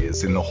lie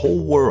is in the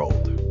whole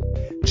world?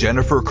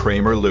 Jennifer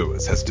Kramer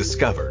Lewis has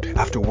discovered,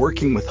 after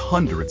working with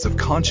hundreds of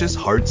conscious,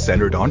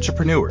 heart-centered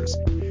entrepreneurs,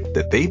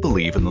 that they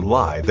believe in the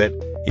lie that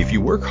if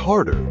you work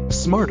harder,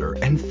 smarter,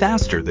 and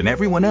faster than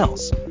everyone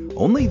else,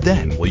 only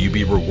then will you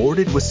be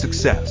rewarded with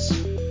success.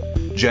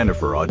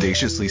 Jennifer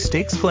audaciously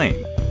stakes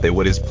claim that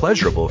what is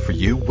pleasurable for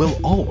you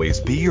will always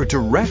be your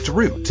direct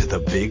route to the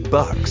big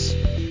bucks.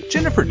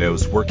 Jennifer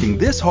knows working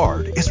this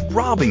hard is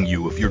robbing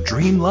you of your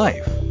dream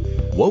life.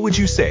 What would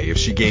you say if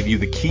she gave you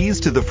the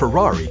keys to the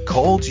Ferrari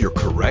called your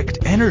correct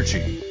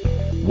energy?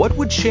 What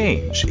would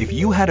change if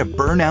you had a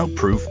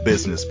burnout-proof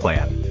business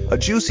plan, a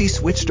juicy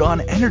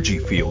switched-on energy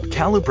field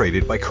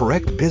calibrated by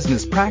correct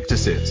business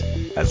practices,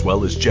 as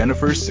well as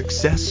Jennifer's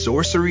success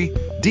sorcery,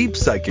 deep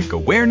psychic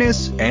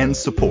awareness, and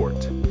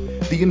support?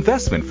 The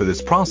investment for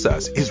this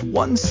process is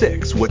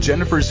 1/6 what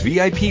Jennifer's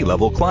VIP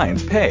level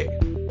clients pay.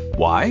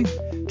 Why?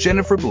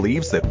 Jennifer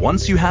believes that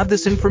once you have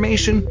this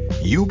information,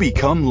 you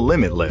become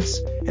limitless.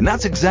 And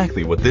that's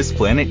exactly what this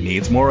planet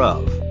needs more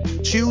of.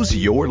 Choose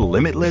your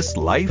limitless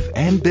life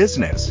and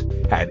business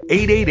at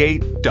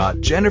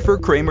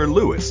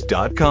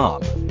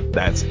 888.jenniferkramerlewis.com.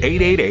 That's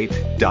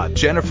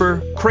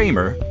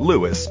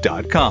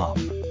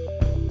 888.jenniferkramerlewis.com.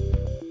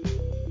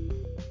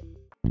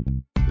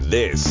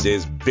 This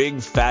is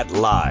Big Fat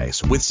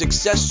Lies with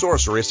success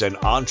sorceress and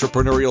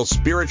entrepreneurial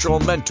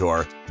spiritual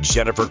mentor,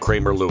 Jennifer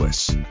Kramer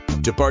Lewis.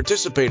 To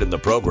participate in the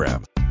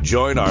program,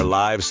 join our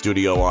live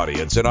studio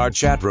audience in our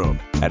chat room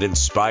at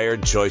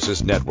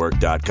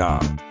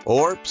InspiredChoicesNetwork.com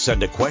or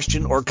send a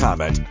question or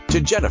comment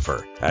to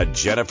Jennifer at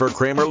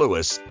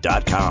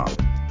JenniferKramerLewis.com.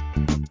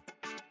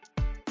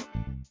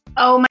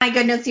 Oh my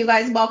goodness, you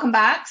guys, welcome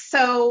back.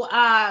 So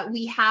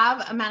we have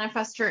a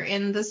manifestor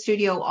in the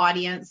studio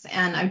audience,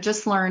 and I've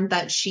just learned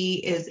that she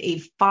is a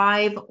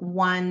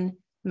 5-1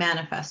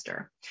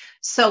 manifestor.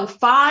 So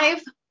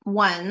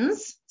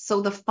 5-1s,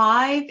 so the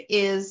 5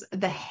 is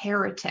the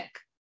heretic,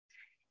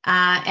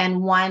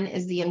 and 1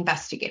 is the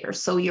investigator.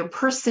 So your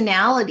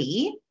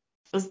personality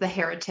is the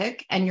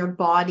heretic and your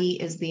body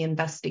is the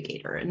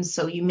investigator. And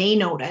so you may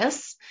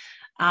notice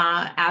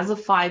as a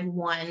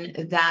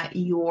 5-1 that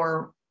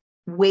your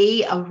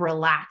way of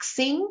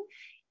relaxing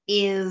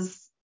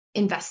is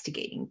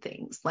investigating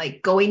things,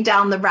 like going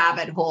down the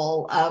rabbit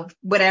hole of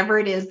whatever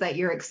it is that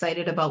you're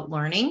excited about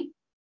learning.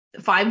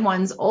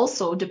 5-1s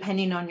also,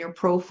 depending on your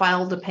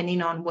profile,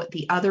 depending on what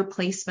the other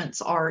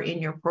placements are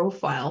in your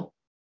profile,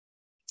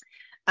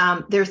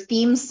 their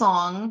theme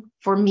song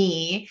for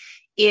me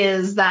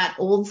is that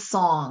old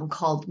song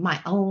called My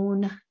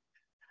Own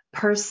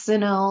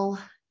Personal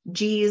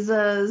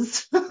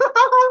Jesus.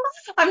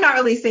 I'm not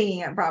really singing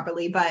it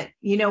properly, but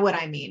you know what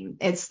I mean.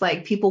 It's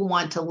like people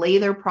want to lay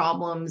their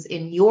problems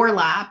in your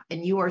lap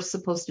and you are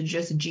supposed to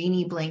just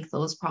genie blink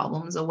those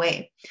problems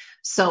away.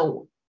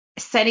 So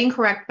setting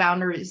correct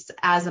boundaries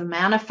as a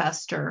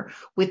manifestor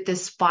with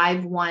this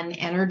 5-1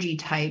 energy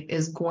type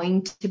is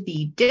going to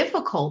be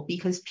difficult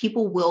because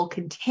people will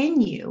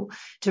continue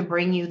to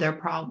bring you their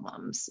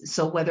problems.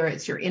 So whether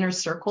it's your inner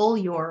circle,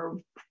 your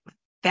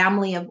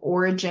family of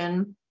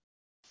origin,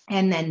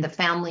 and then the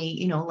family,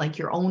 you know, like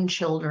your own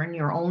children,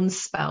 your own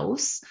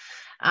spouse.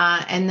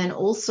 And then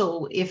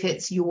also if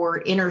it's your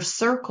inner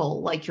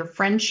circle, like your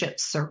friendship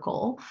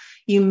circle,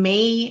 you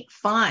may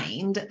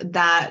find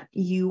that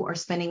you are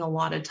spending a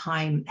lot of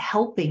time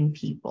helping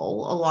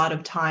people, a lot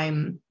of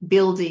time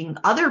building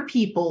other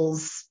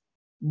people's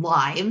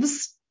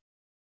lives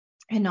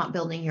and not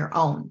building your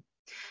own.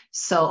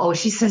 So,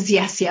 she says,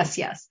 yes.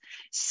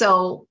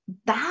 So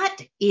that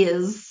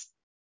is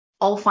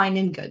all fine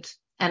and good.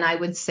 And I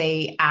would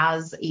say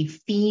as a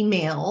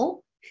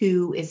female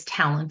who is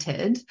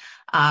talented,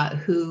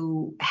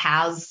 who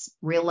has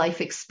real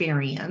life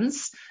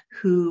experience,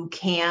 who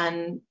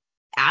can,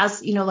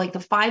 as you know, like the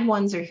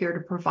 5-1s are here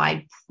to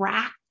provide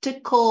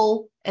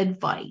practical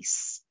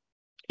advice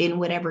in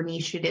whatever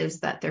niche it is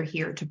that they're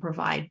here to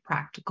provide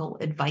practical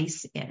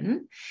advice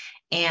in.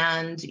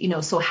 And,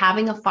 so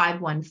having a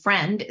 5-1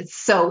 friend, it's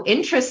so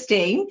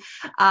interesting.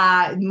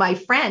 My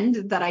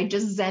friend that I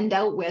just zenned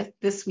out with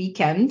this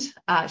weekend,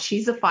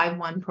 she's a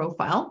 5-1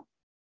 profile.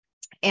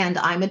 And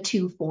I'm a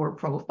 2-4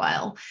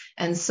 profile.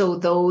 And so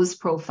those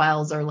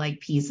profiles are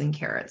like peas and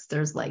carrots.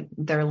 They're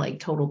like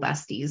total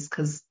besties,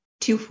 because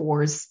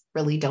 2-4s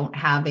really don't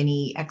have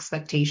any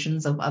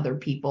expectations of other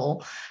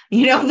people.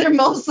 They're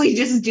mostly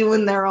just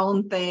doing their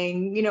own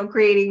thing,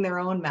 creating their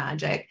own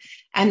magic.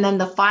 And then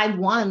the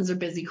 5-1s are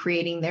busy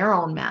creating their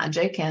own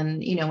magic.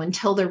 And,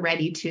 until they're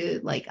ready to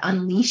like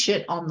unleash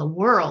it on the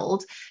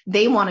world,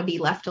 they want to be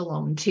left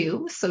alone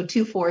too. So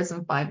 2-4s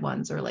and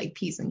 5-1s are like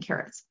peas and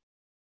carrots.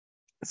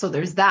 So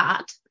there's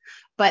that.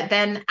 But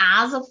then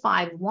as a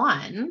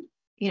 5-1,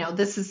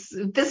 this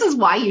is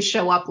why you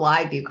show up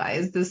live, you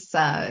guys. This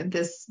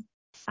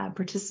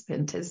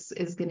participant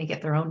is going to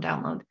get their own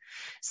download.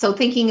 So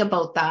thinking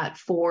about that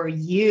for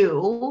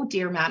you,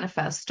 dear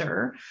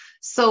manifestor.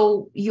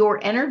 So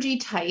your energy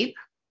type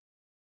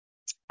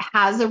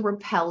has a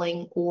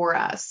repelling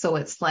aura. So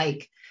it's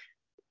like,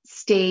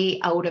 stay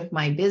out of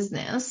my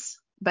business.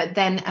 But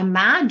then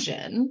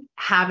imagine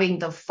having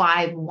the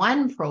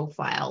 5-1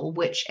 profile,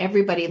 which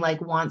everybody like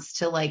wants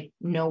to like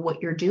know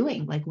what you're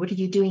doing. Like, what are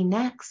you doing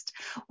next?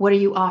 What are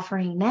you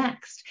offering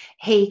next?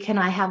 Hey, can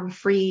I have a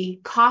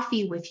free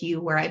coffee with you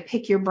where I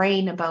pick your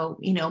brain about,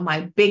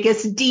 my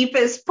biggest,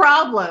 deepest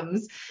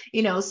problems?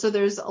 So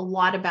there's a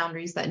lot of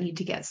boundaries that need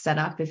to get set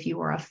up if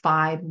you are a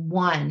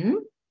 5-1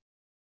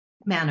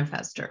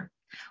 manifestor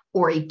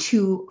or a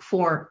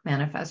 2-4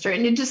 manifestor.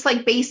 And it just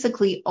like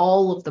basically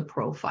all of the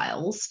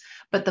profiles,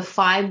 but the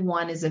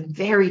 5-1 is a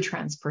very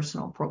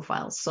transpersonal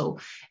profile. So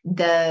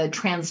the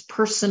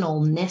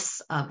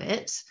transpersonalness of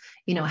it,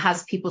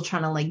 has people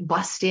trying to like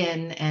bust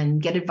in and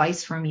get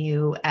advice from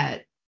you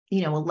at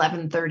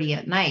 11:30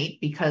 at night,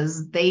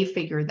 because they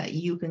figure that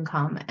you can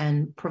come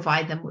and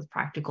provide them with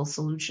practical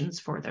solutions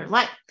for their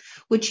life,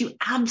 which you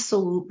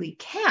absolutely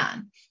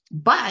can.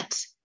 But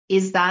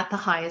is that the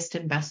highest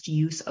and best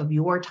use of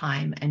your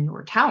time and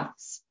your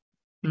talents?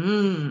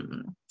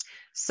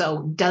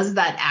 So does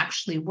that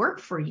actually work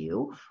for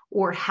you?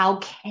 Or how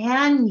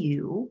can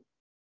you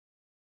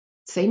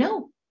say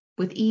no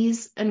with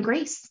ease and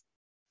grace?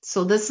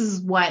 So this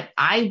is what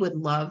I would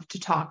love to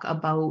talk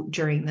about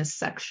during this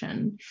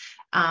section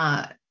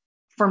for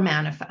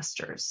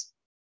manifestors.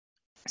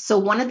 So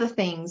one of the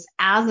things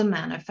as a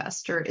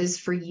manifestor is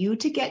for you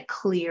to get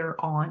clear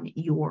on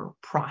your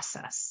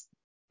process.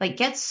 Like,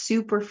 get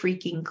super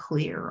freaking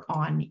clear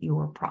on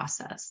your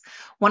process.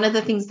 One of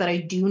the things that I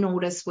do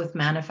notice with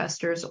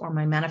manifestors or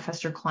my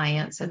manifestor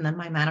clients, and then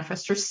my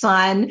manifestor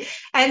son,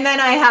 and then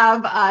I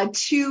have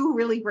 2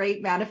 really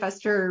great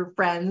manifestor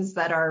friends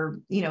that are,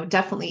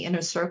 definitely in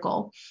a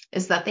circle,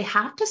 is that they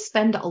have to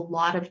spend a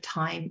lot of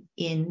time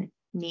in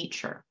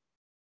nature.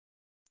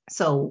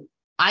 So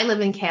I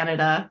live in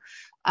Canada.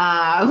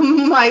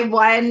 My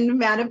one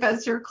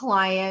manifestor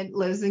client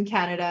lives in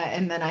Canada,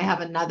 and then I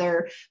have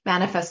another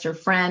manifestor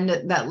friend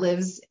that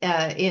lives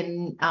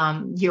in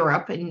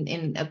Europe,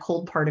 in a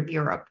cold part of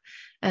Europe.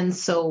 And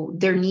so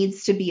there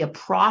needs to be a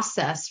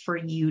process for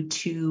you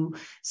to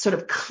sort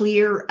of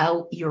clear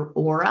out your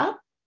aura.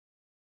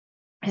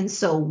 And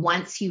so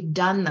once you've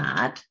done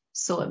that,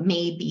 so it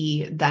may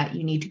be that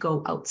you need to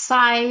go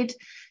outside,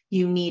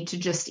 you need to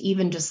just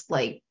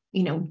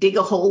dig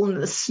a hole in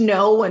the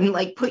snow and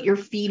like put your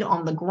feet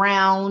on the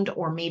ground,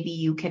 or maybe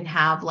you can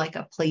have like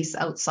a place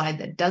outside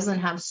that doesn't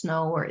have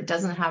snow or it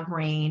doesn't have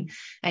rain,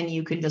 and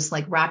you can just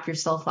like wrap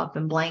yourself up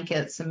in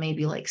blankets and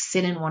maybe like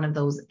sit in one of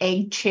those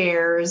egg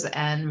chairs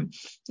and,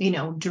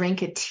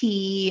 drink a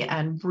tea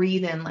and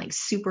breathe in like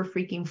super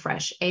freaking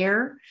fresh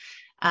air.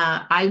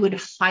 I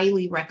would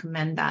highly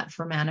recommend that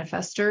for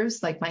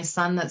manifestors. Like my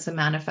son that's a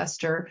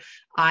manifestor,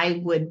 I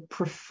would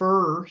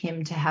prefer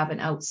him to have an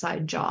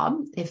outside job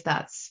if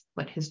that's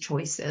what his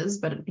choice is.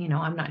 But,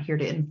 I'm not here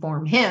to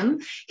inform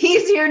him.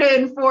 He's here to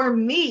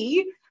inform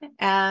me.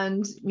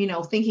 And,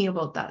 thinking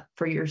about that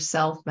for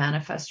yourself,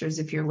 manifestors,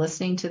 if you're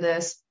listening to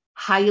this,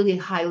 highly,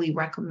 highly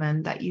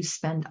recommend that you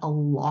spend a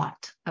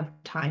lot of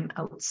time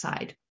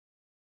outside.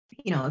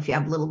 If you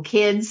have little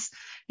kids,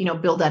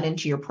 build that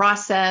into your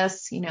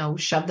process,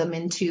 shove them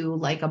into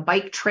like a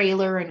bike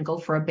trailer and go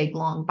for a big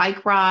long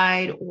bike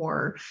ride,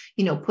 or,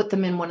 put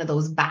them in one of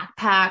those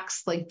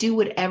backpacks, like do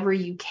whatever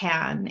you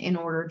can in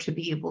order to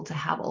be able to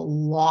have a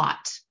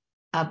lot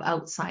of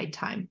outside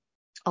time,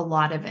 a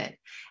lot of it.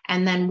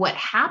 And then what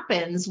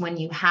happens when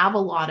you have a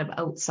lot of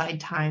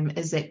outside time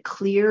is it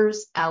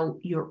clears out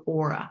your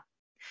aura.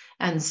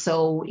 And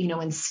so,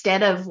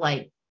 instead of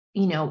like,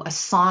 a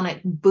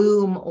sonic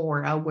boom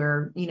aura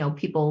where,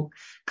 people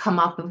come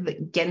up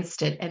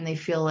against it and they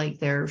feel like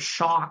they're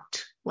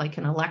shocked like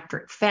an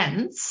electric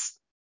fence,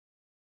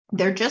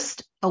 They're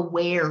just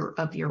aware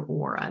of your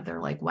aura. They're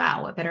like,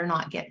 wow, I better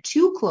not get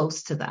too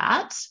close to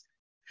that,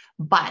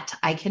 but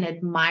I can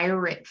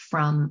admire it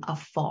from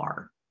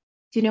afar.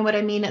 Do you know what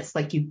I mean? It's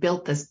like you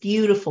built this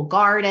beautiful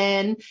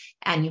garden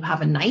and you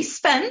have a nice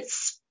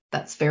fence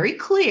that's very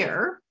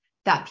clear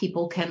that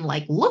people can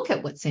like look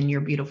at what's in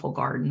your beautiful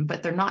garden,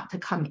 but they're not to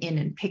come in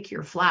and pick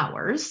your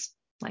flowers.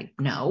 Like,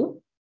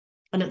 no.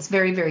 And it's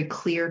very, very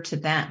clear to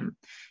them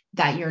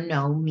that your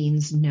no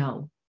means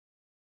no.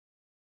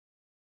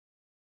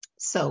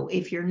 So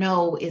if your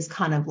no is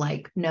kind of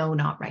like, no,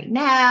 not right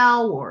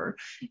now, or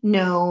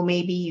no,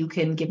 maybe you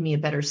can give me a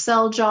better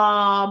sell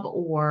job,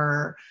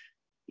 or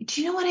do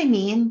you know what I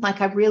mean?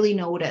 Like, I really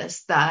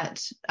noticed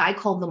that I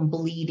call them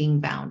bleeding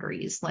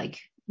boundaries. Like,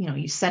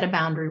 you set a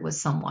boundary with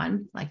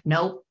someone, like,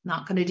 nope,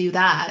 not going to do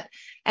that.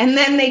 And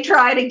then they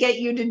try to get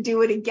you to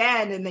do it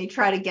again, and they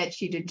try to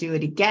get you to do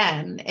it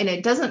again. And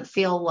it doesn't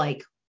feel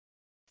like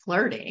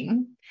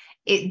flirting.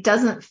 It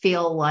doesn't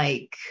feel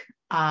like,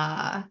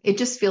 it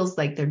just feels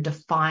like they're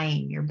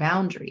defying your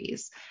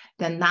boundaries.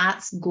 Then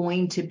that's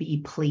going to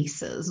be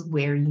places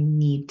where you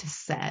need to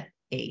set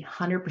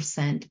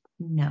 100%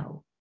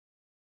 no.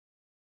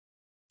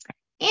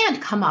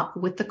 And come up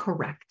with the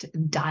correct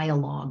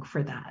dialogue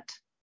for that.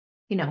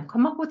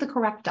 Come up with the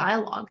correct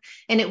dialogue.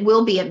 And it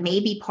may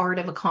be part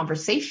of a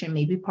conversation,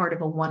 maybe part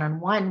of a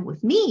one-on-one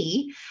with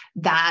me,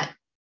 that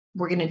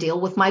we're going to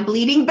deal with my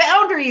bleeding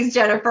boundaries,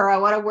 Jennifer. I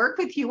want to work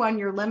with you on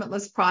your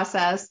limitless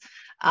process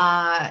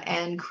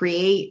and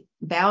create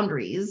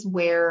boundaries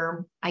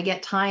where I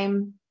get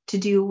time to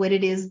do what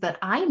it is that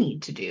I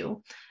need to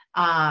do.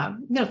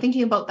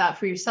 Thinking about that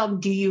for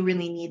yourself. Do you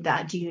really need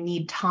that? Do you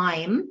need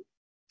time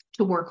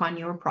to work on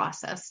your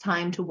process,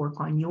 time to work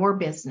on your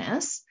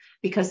business?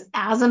 Because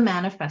as a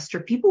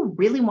manifestor, people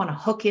really want to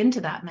hook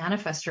into that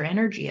manifestor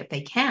energy if they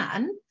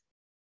can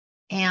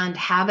and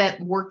have it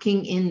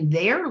working in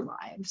their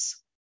lives.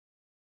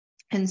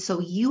 And so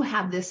you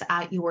have this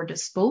at your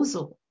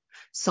disposal.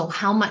 So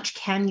how much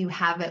can you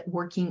have it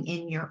working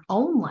in your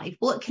own life?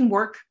 Well, it can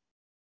work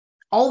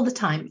all the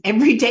time,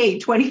 every day,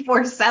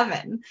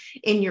 24/7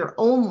 in your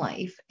own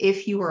life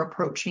if you are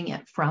approaching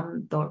it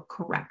from the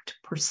correct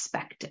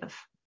perspective.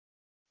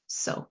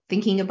 So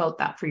thinking about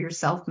that for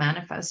yourself,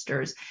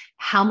 manifestors,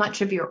 how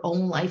much of your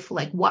own life,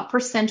 like what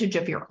percentage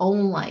of your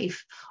own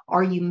life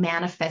are you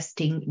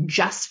manifesting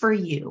just for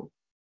you?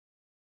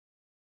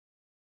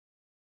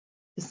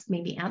 Just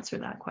maybe answer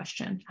that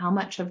question. How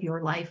much of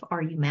your life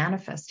are you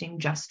manifesting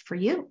just for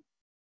you?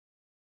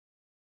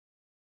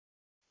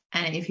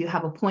 And if you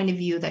have a point of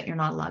view that you're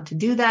not allowed to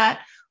do that,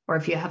 or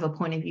if you have a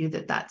point of view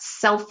that that's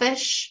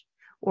selfish,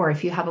 or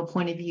if you have a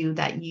point of view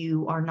that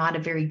you are not a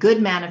very good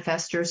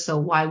manifester, so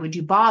why would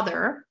you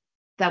bother?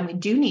 Then we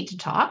do need to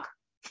talk.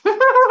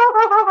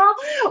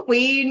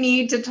 We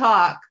need to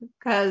talk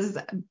because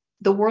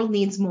the world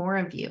needs more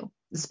of you,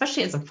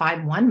 especially as a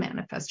 5/1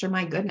 manifestor.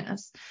 My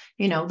goodness.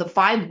 The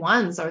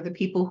 5/1s are the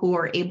people who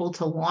are able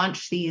to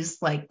launch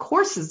these like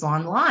courses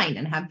online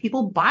and have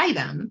people buy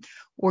them,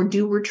 or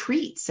do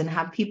retreats and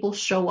have people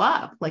show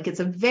up. Like, it's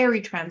a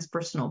very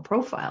transpersonal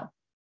profile.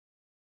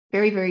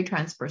 Very, very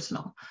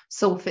transpersonal.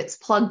 So if it's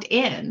plugged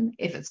in,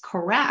 if it's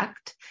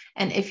correct,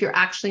 and if you're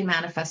actually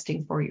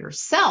manifesting for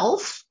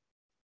yourself,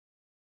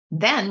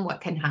 then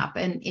what can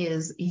happen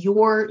is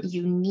your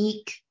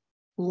unique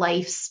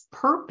life's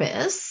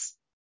purpose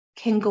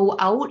can go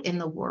out in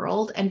the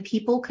world and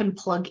people can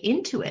plug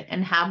into it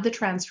and have the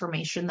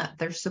transformation that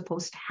they're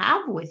supposed to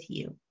have with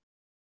you.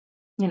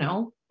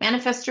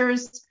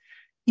 Manifestors,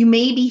 you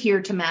may be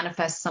here to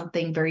manifest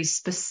something very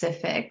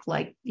specific,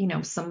 like,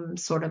 some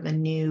sort of a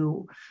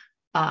new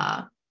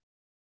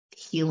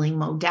healing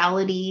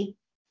modality,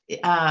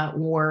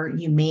 or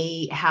you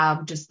may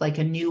have just like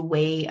a new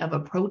way of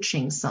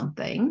approaching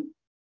something.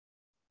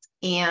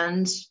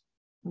 And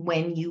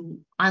when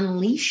you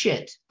unleash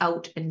it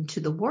out into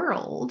the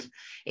world,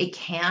 it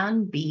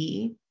can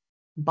be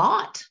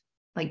bought.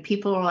 Like,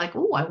 people are like,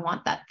 oh, I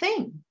want that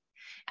thing.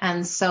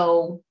 And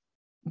so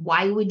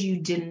why would you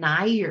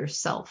deny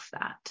yourself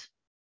that?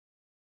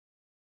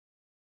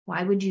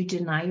 Why would you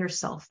deny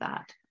yourself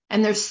that?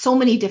 And there's so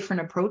many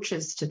different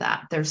approaches to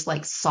that. There's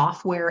like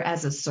software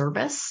as a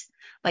service.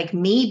 Like,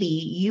 maybe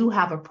you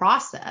have a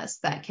process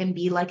that can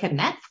be like a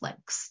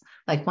Netflix.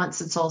 Like,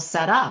 once it's all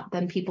set up,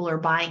 then people are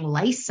buying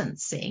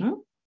licensing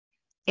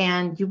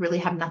and you really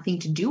have nothing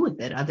to do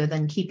with it other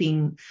than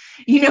keeping,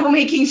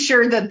 making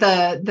sure that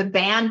the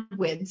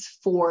bandwidth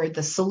for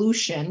the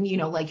solution,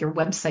 like your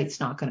website's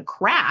not going to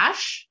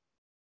crash.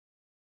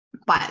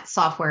 But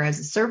software as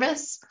a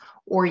service,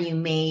 or you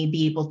may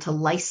be able to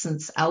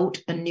license out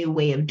a new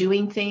way of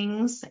doing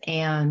things,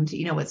 and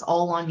it's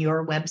all on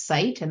your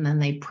website, and then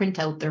they print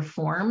out their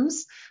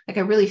forms. Like,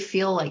 I really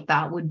feel like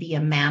that would be a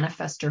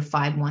manifestor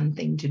 5/1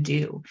 thing to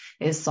do,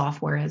 is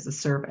software as a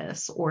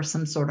service or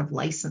some sort of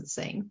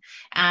licensing.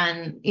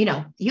 And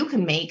you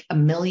can make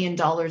 $1 million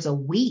a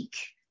week.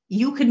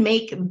 You can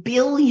make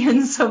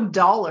billions of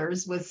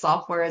dollars with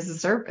software as a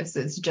service.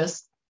 It's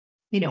just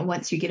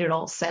once you get it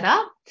all set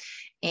up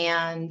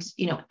and,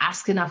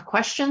 ask enough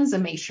questions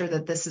and make sure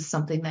that this is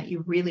something that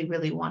you really,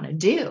 really want to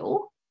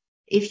do.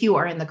 If you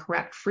are in the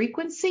correct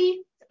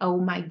frequency, oh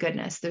my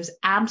goodness, there's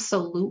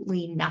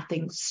absolutely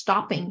nothing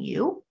stopping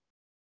you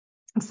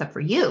except for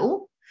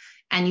you.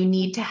 And you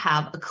need to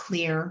have a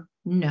clear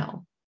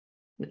no.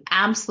 You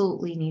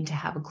absolutely need to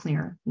have a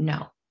clear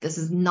no. This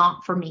is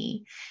not for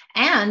me.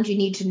 And you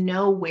need to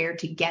know where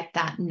to get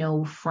that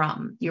no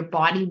from. Your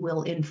body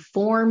will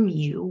inform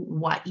you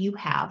what you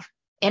have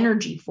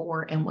energy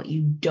for and what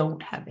you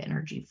don't have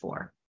energy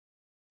for.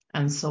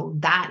 And so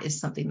that is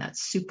something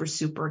that's super,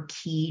 super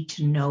key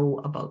to know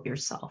about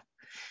yourself.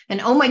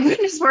 And oh my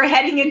goodness, we're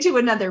heading into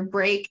another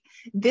break.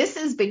 This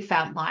is Big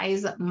Fat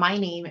Lies. My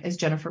name is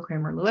Jennifer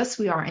Kramer Lewis.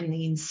 We are in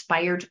the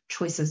Inspired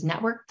Choices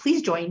Network.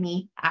 Please join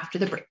me after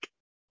the break.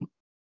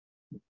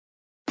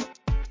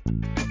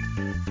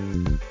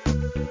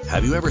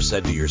 Have you ever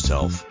said to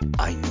yourself,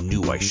 I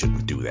knew I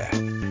shouldn't do that?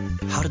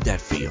 How did that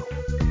feel?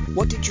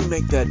 What did you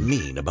make that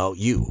mean about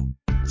you?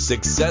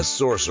 Success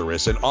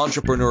sorceress and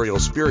entrepreneurial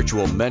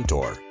spiritual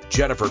mentor,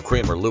 Jennifer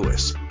Kramer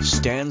Lewis,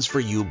 stands for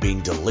you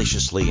being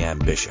deliciously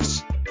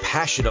ambitious,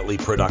 passionately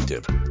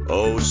productive,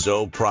 oh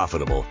so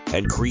profitable,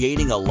 and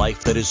creating a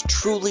life that is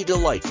truly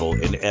delightful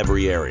in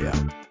every area.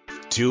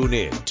 Tune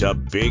in to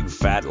Big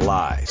Fat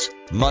Lies,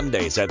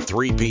 Mondays at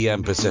 3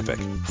 p.m. Pacific,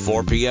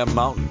 4 p.m.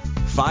 Mountain,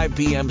 5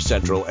 p.m.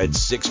 Central, and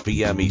 6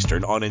 p.m.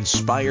 Eastern on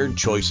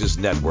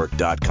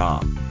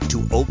InspiredChoicesNetwork.com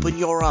to open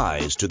your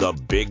eyes to the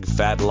big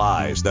fat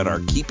lies that are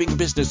keeping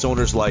business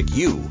owners like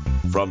you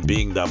from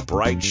being the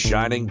bright,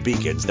 shining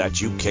beacons that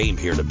you came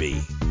here to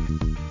be.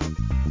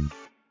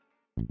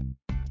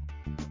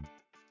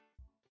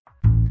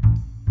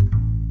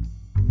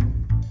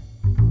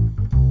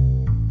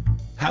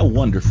 How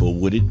wonderful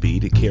would it be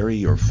to carry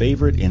your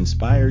favorite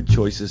Inspired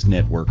Choices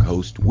Network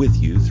host with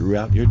you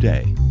throughout your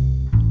day?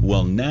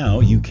 Well, now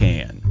you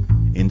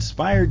can.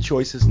 Inspired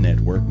Choices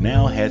Network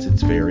now has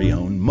its very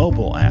own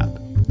mobile app.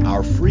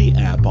 Our free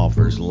app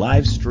offers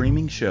live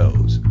streaming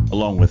shows,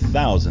 along with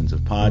thousands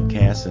of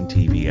podcasts and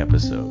TV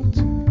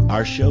episodes.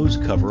 Our shows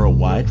cover a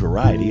wide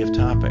variety of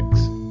topics.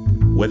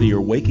 Whether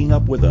you're waking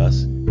up with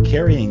us,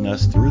 carrying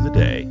us through the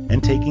day,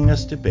 and taking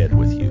us to bed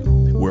with you,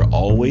 we're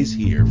always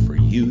here for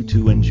you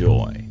to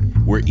enjoy.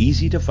 We're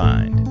easy to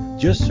find.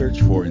 Just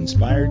search for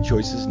Inspired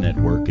Choices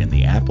Network in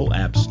the Apple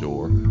App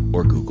Store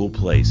or Google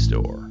Play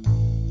Store.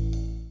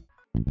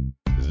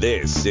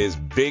 This is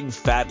Big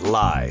Fat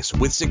Lies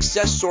with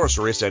success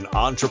sorceress and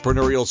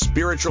entrepreneurial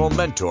spiritual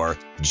mentor,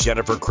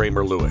 Jennifer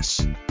Kramer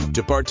Lewis.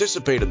 To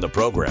participate in the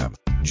program,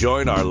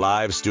 join our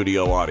live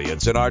studio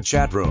audience in our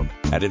chat room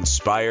at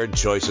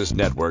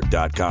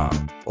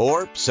InspiredChoicesNetwork.com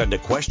or send a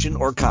question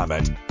or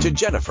comment to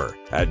Jennifer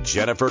at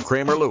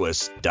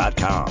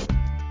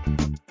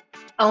JenniferKramerLewis.com.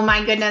 Oh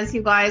my goodness,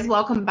 you guys,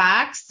 welcome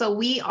back. So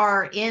we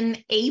are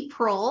in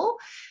April.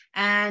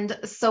 And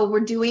so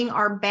we're doing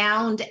our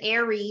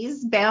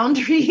boundaries.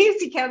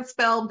 You can't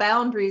spell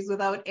boundaries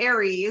without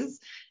Aries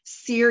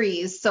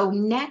series. So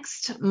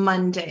next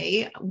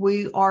Monday,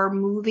 we are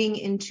moving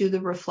into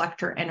the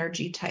reflector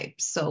energy type.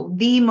 So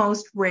the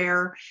most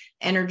rare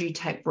energy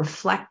type,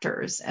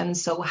 reflectors. And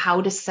so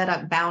how to set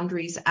up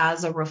boundaries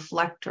as a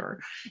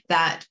reflector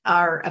that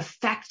are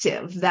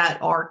effective,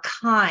 that are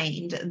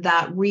kind,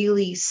 that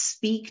really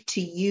speak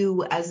to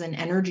you as an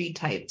energy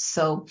type.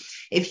 So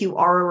if you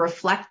are a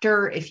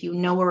reflector, if you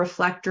know a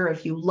reflector,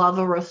 if you love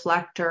a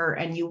reflector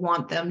and you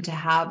want them to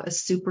have a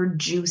super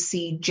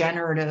juicy,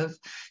 generative,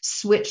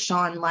 switched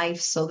on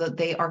life so that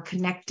they are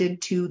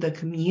connected to the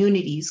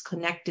communities,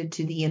 connected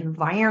to the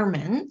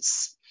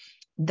environments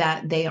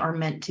that they are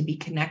meant to be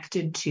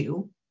connected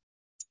to,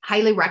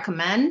 highly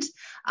recommend.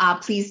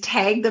 Please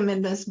tag them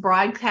in this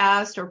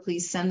broadcast, or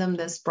please send them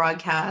this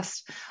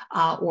broadcast,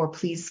 or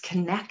please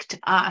connect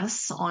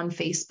us on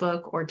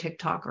Facebook or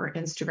TikTok or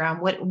Instagram,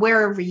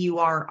 wherever you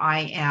are,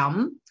 I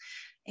am.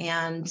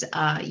 And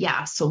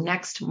so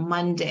next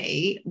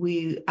Monday,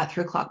 we at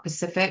 3 o'clock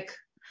Pacific,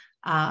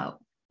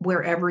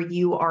 wherever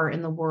you are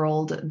in the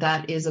world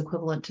that is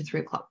equivalent to 3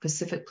 o'clock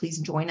Pacific, please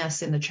join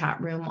us in the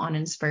chat room on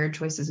Inspired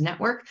Choices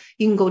Network.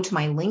 You can go to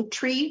my link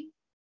tree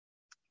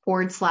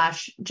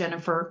 /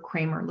 Jennifer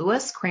Kramer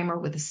Lewis, Kramer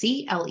with a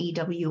C,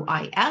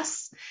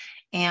 Lewis,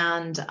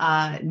 and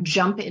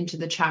jump into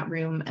the chat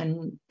room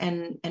and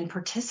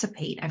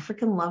participate. I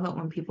freaking love it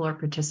when people are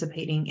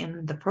participating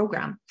in the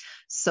program.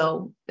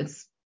 So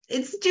it's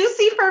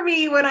juicy for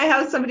me when I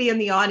have somebody in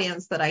the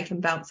audience that I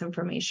can bounce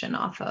information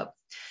off of.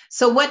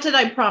 So what did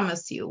I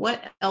promise you?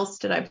 What else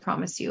did I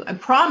promise you? I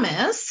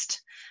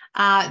promised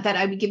that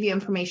I would give you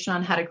information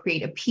on how to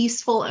create a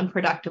peaceful and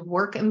productive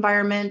work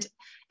environment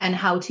and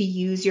how to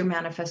use your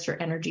manifestor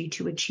energy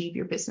to achieve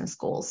your business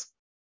goals.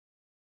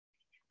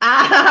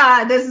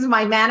 This is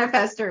my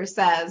manifestor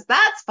says,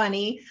 that's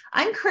funny.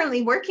 I'm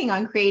currently working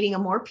on creating a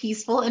more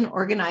peaceful and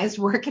organized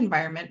work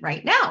environment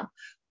right now.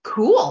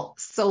 Cool.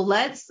 So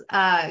let's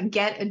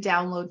get a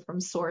download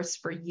from source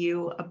for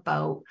you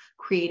about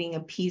creating a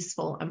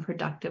peaceful and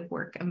productive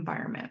work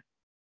environment.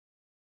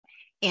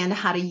 and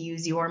how to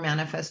use your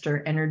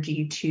manifestor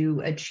energy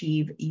to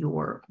achieve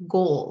your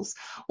goals.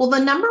 Well, the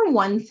number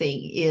one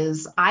thing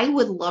is I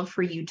would love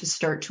for you to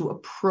start to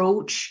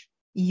approach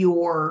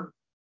your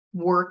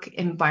work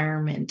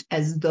environment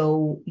as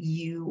though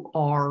you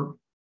are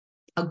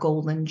a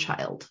golden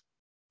child.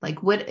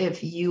 Like, what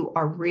if you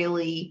are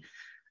really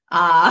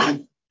a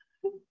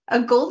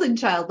golden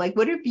child? Like,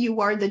 what if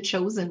you are the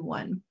chosen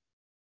one?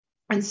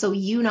 And so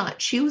you not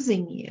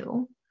choosing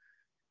you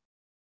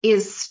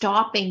is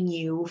stopping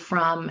you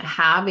from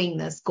having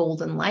this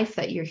golden life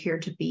that you're here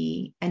to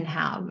be and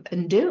have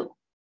and do.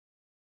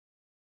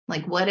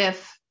 Like, what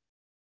if,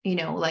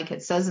 like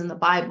it says in the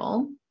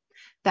Bible,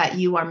 that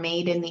you are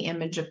made in the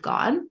image of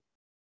God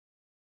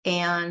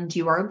and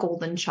you are a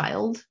golden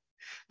child.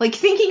 Like,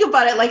 thinking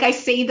about it, like I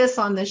say this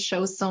on this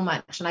show so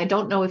much, and I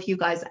don't know if you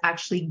guys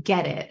actually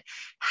get it,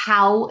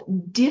 how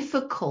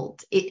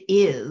difficult it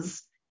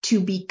is to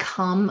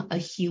become a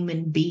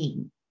human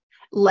being.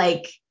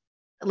 Like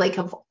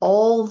of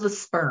all the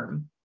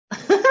sperm,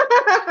 there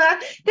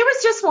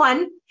was just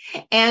one.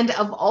 And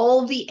of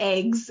all the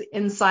eggs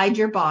inside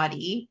your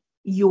body,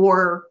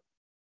 your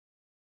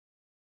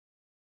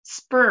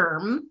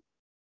sperm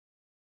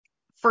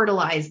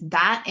fertilized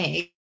that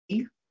egg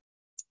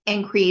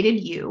and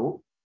created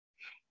you.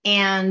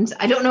 And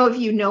I don't know if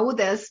you know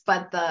this,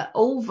 but the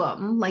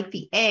ovum, like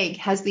the egg,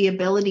 has the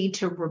ability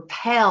to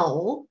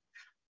repel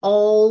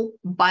all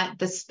but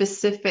the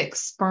specific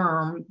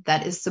sperm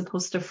that is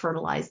supposed to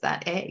fertilize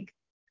that egg.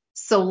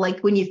 So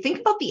like when you think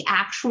about the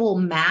actual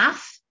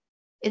math,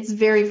 it's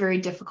very, very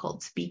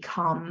difficult to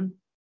become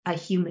a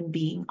human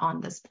being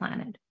on this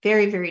planet.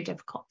 Very, very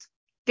difficult.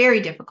 Very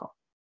difficult.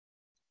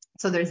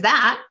 So there's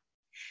that.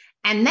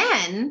 And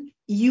then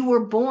you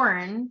were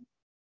born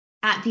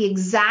at the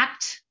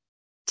exact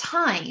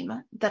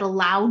time that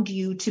allowed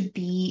you to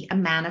be a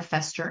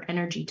manifestor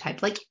energy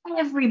type. Like,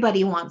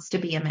 everybody wants to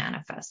be a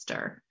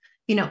manifestor.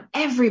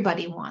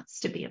 Everybody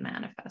wants to be a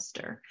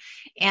manifestor.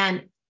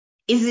 And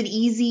is it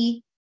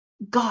easy?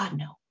 God,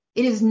 no.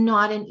 It is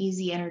not an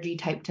easy energy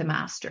type to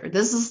master.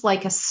 This is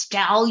like a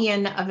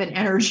stallion of an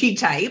energy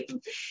type,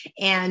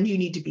 and you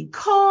need to be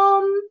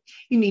calm.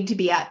 You need to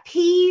be at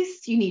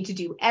peace. You need to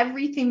do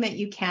everything that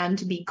you can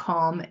to be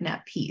calm and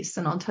at peace.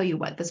 And I'll tell you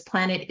what, this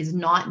planet is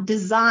not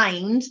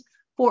designed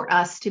for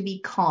us to be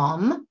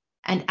calm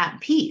and at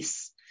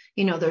peace.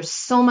 There's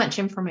so much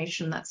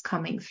information that's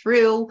coming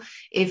through.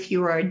 If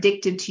you are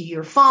addicted to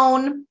your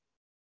phone,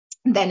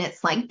 then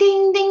it's like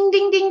ding, ding,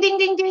 ding, ding, ding,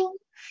 ding, ding.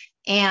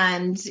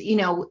 And,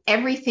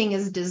 everything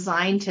is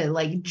designed to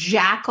like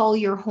jack all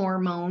your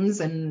hormones.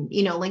 And,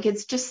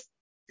 it's just,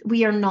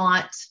 we are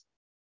not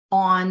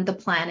on the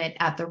planet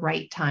at the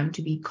right time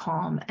to be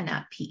calm and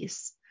at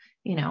peace.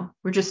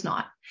 We're just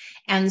not.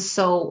 And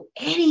so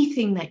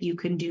anything that you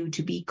can do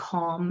to be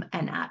calm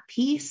and at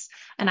peace.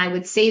 And I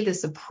would say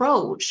this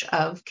approach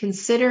of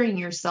considering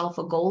yourself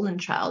a golden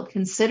child,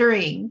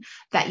 considering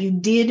that you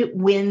did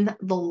win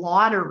the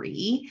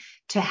lottery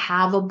to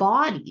have a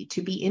body,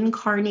 to be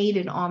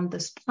incarnated on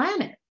this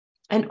planet.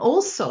 And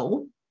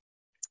also,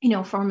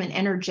 from an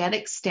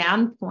energetic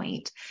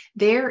standpoint,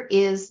 there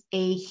is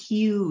a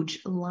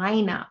huge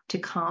lineup to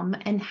come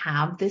and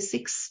have this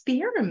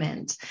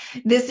experiment,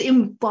 this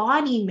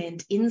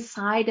embodiment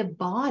inside a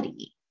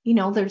body.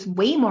 There's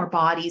way more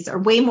bodies or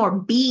way more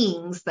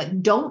beings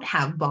that don't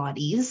have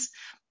bodies,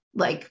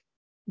 like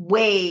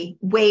way,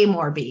 way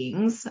more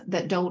beings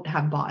that don't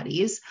have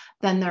bodies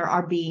than there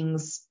are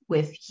beings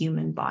with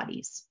human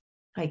bodies.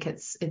 Like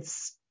it's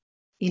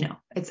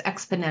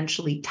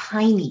exponentially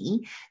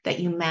tiny that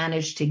you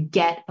manage to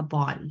get a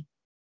body.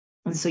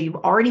 And so you've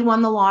already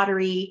won the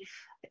lottery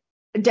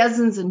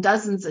dozens and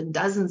dozens and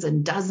dozens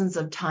and dozens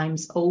of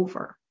times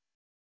over.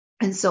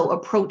 And so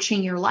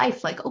approaching your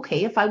life like,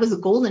 okay, if I was a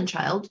golden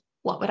child,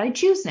 what would I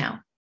choose now?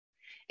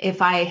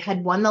 If I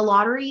had won the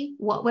lottery,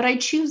 what would I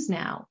choose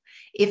now?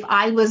 If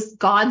I was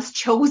God's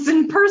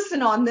chosen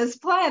person on this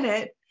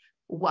planet,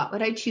 what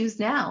would I choose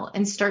now?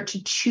 And start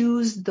to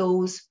choose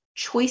those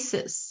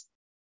choices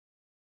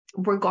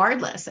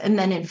regardless, and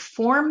then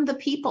inform the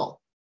people.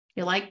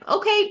 You're like,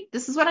 okay,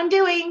 this is what I'm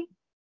doing.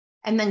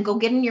 And then go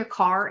get in your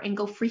car and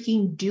go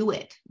freaking do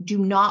it. Do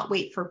not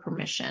wait for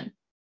permission.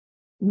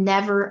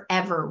 Never,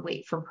 ever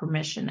wait for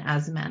permission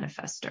as a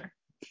manifestor.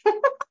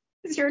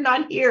 Because you're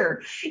not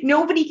here.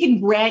 Nobody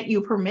can grant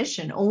you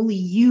permission. Only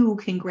you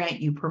can grant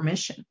you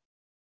permission.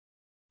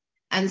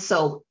 And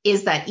so,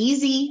 is that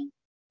easy?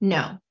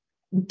 No.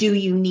 Do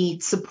you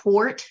need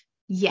support?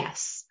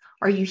 Yes.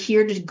 Are you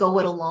here to go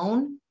it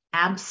alone?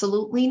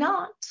 Absolutely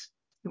not.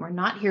 You are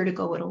not here to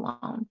go it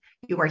alone.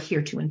 You are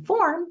here to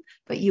inform,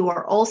 but you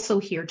are also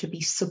here to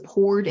be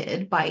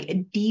supported by a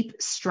deep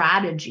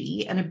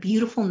strategy and a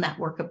beautiful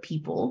network of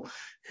people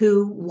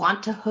who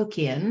want to hook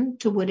in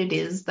to what it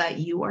is that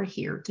you are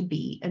here to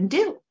be and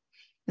do.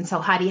 And so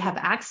how do you have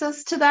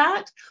access to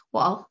that?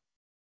 Well,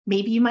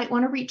 maybe you might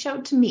want to reach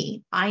out to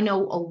me. I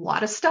know a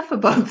lot of stuff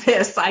about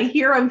this. I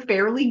hear I'm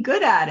fairly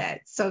good at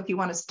it. So if you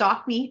want to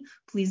stalk me,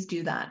 please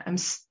do that. I'm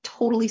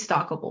totally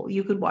stalkable.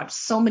 You could watch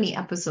so many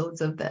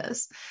episodes of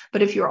this.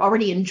 But if you're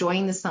already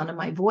enjoying the sound of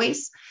my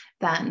voice,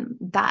 then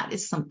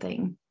that's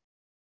something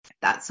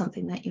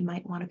that you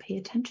might want to pay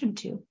attention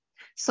to.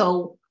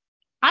 So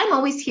I'm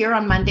always here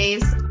on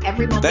Mondays,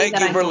 every Monday.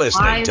 Thank you for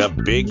listening to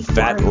Big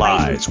Fat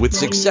Lies with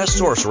success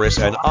sorceress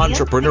and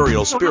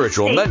entrepreneurial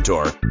spiritual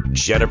mentor,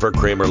 Jennifer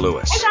Kramer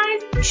Lewis. Hi,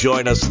 guys.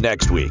 Join us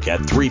next week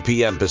at 3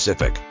 p.m.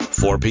 Pacific,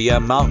 4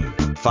 p.m.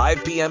 Mountain,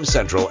 5 p.m.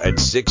 Central, and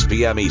 6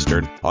 p.m.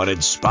 Eastern on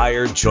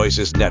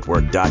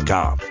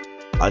InspiredChoicesNetwork.com.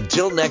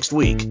 Until next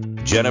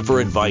week, Jennifer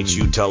invites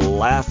you to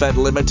laugh at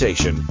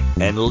limitation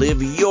and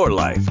live your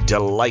life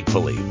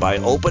delightfully by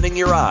opening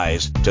your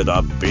eyes to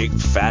the Big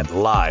Fat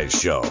Lies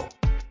Show.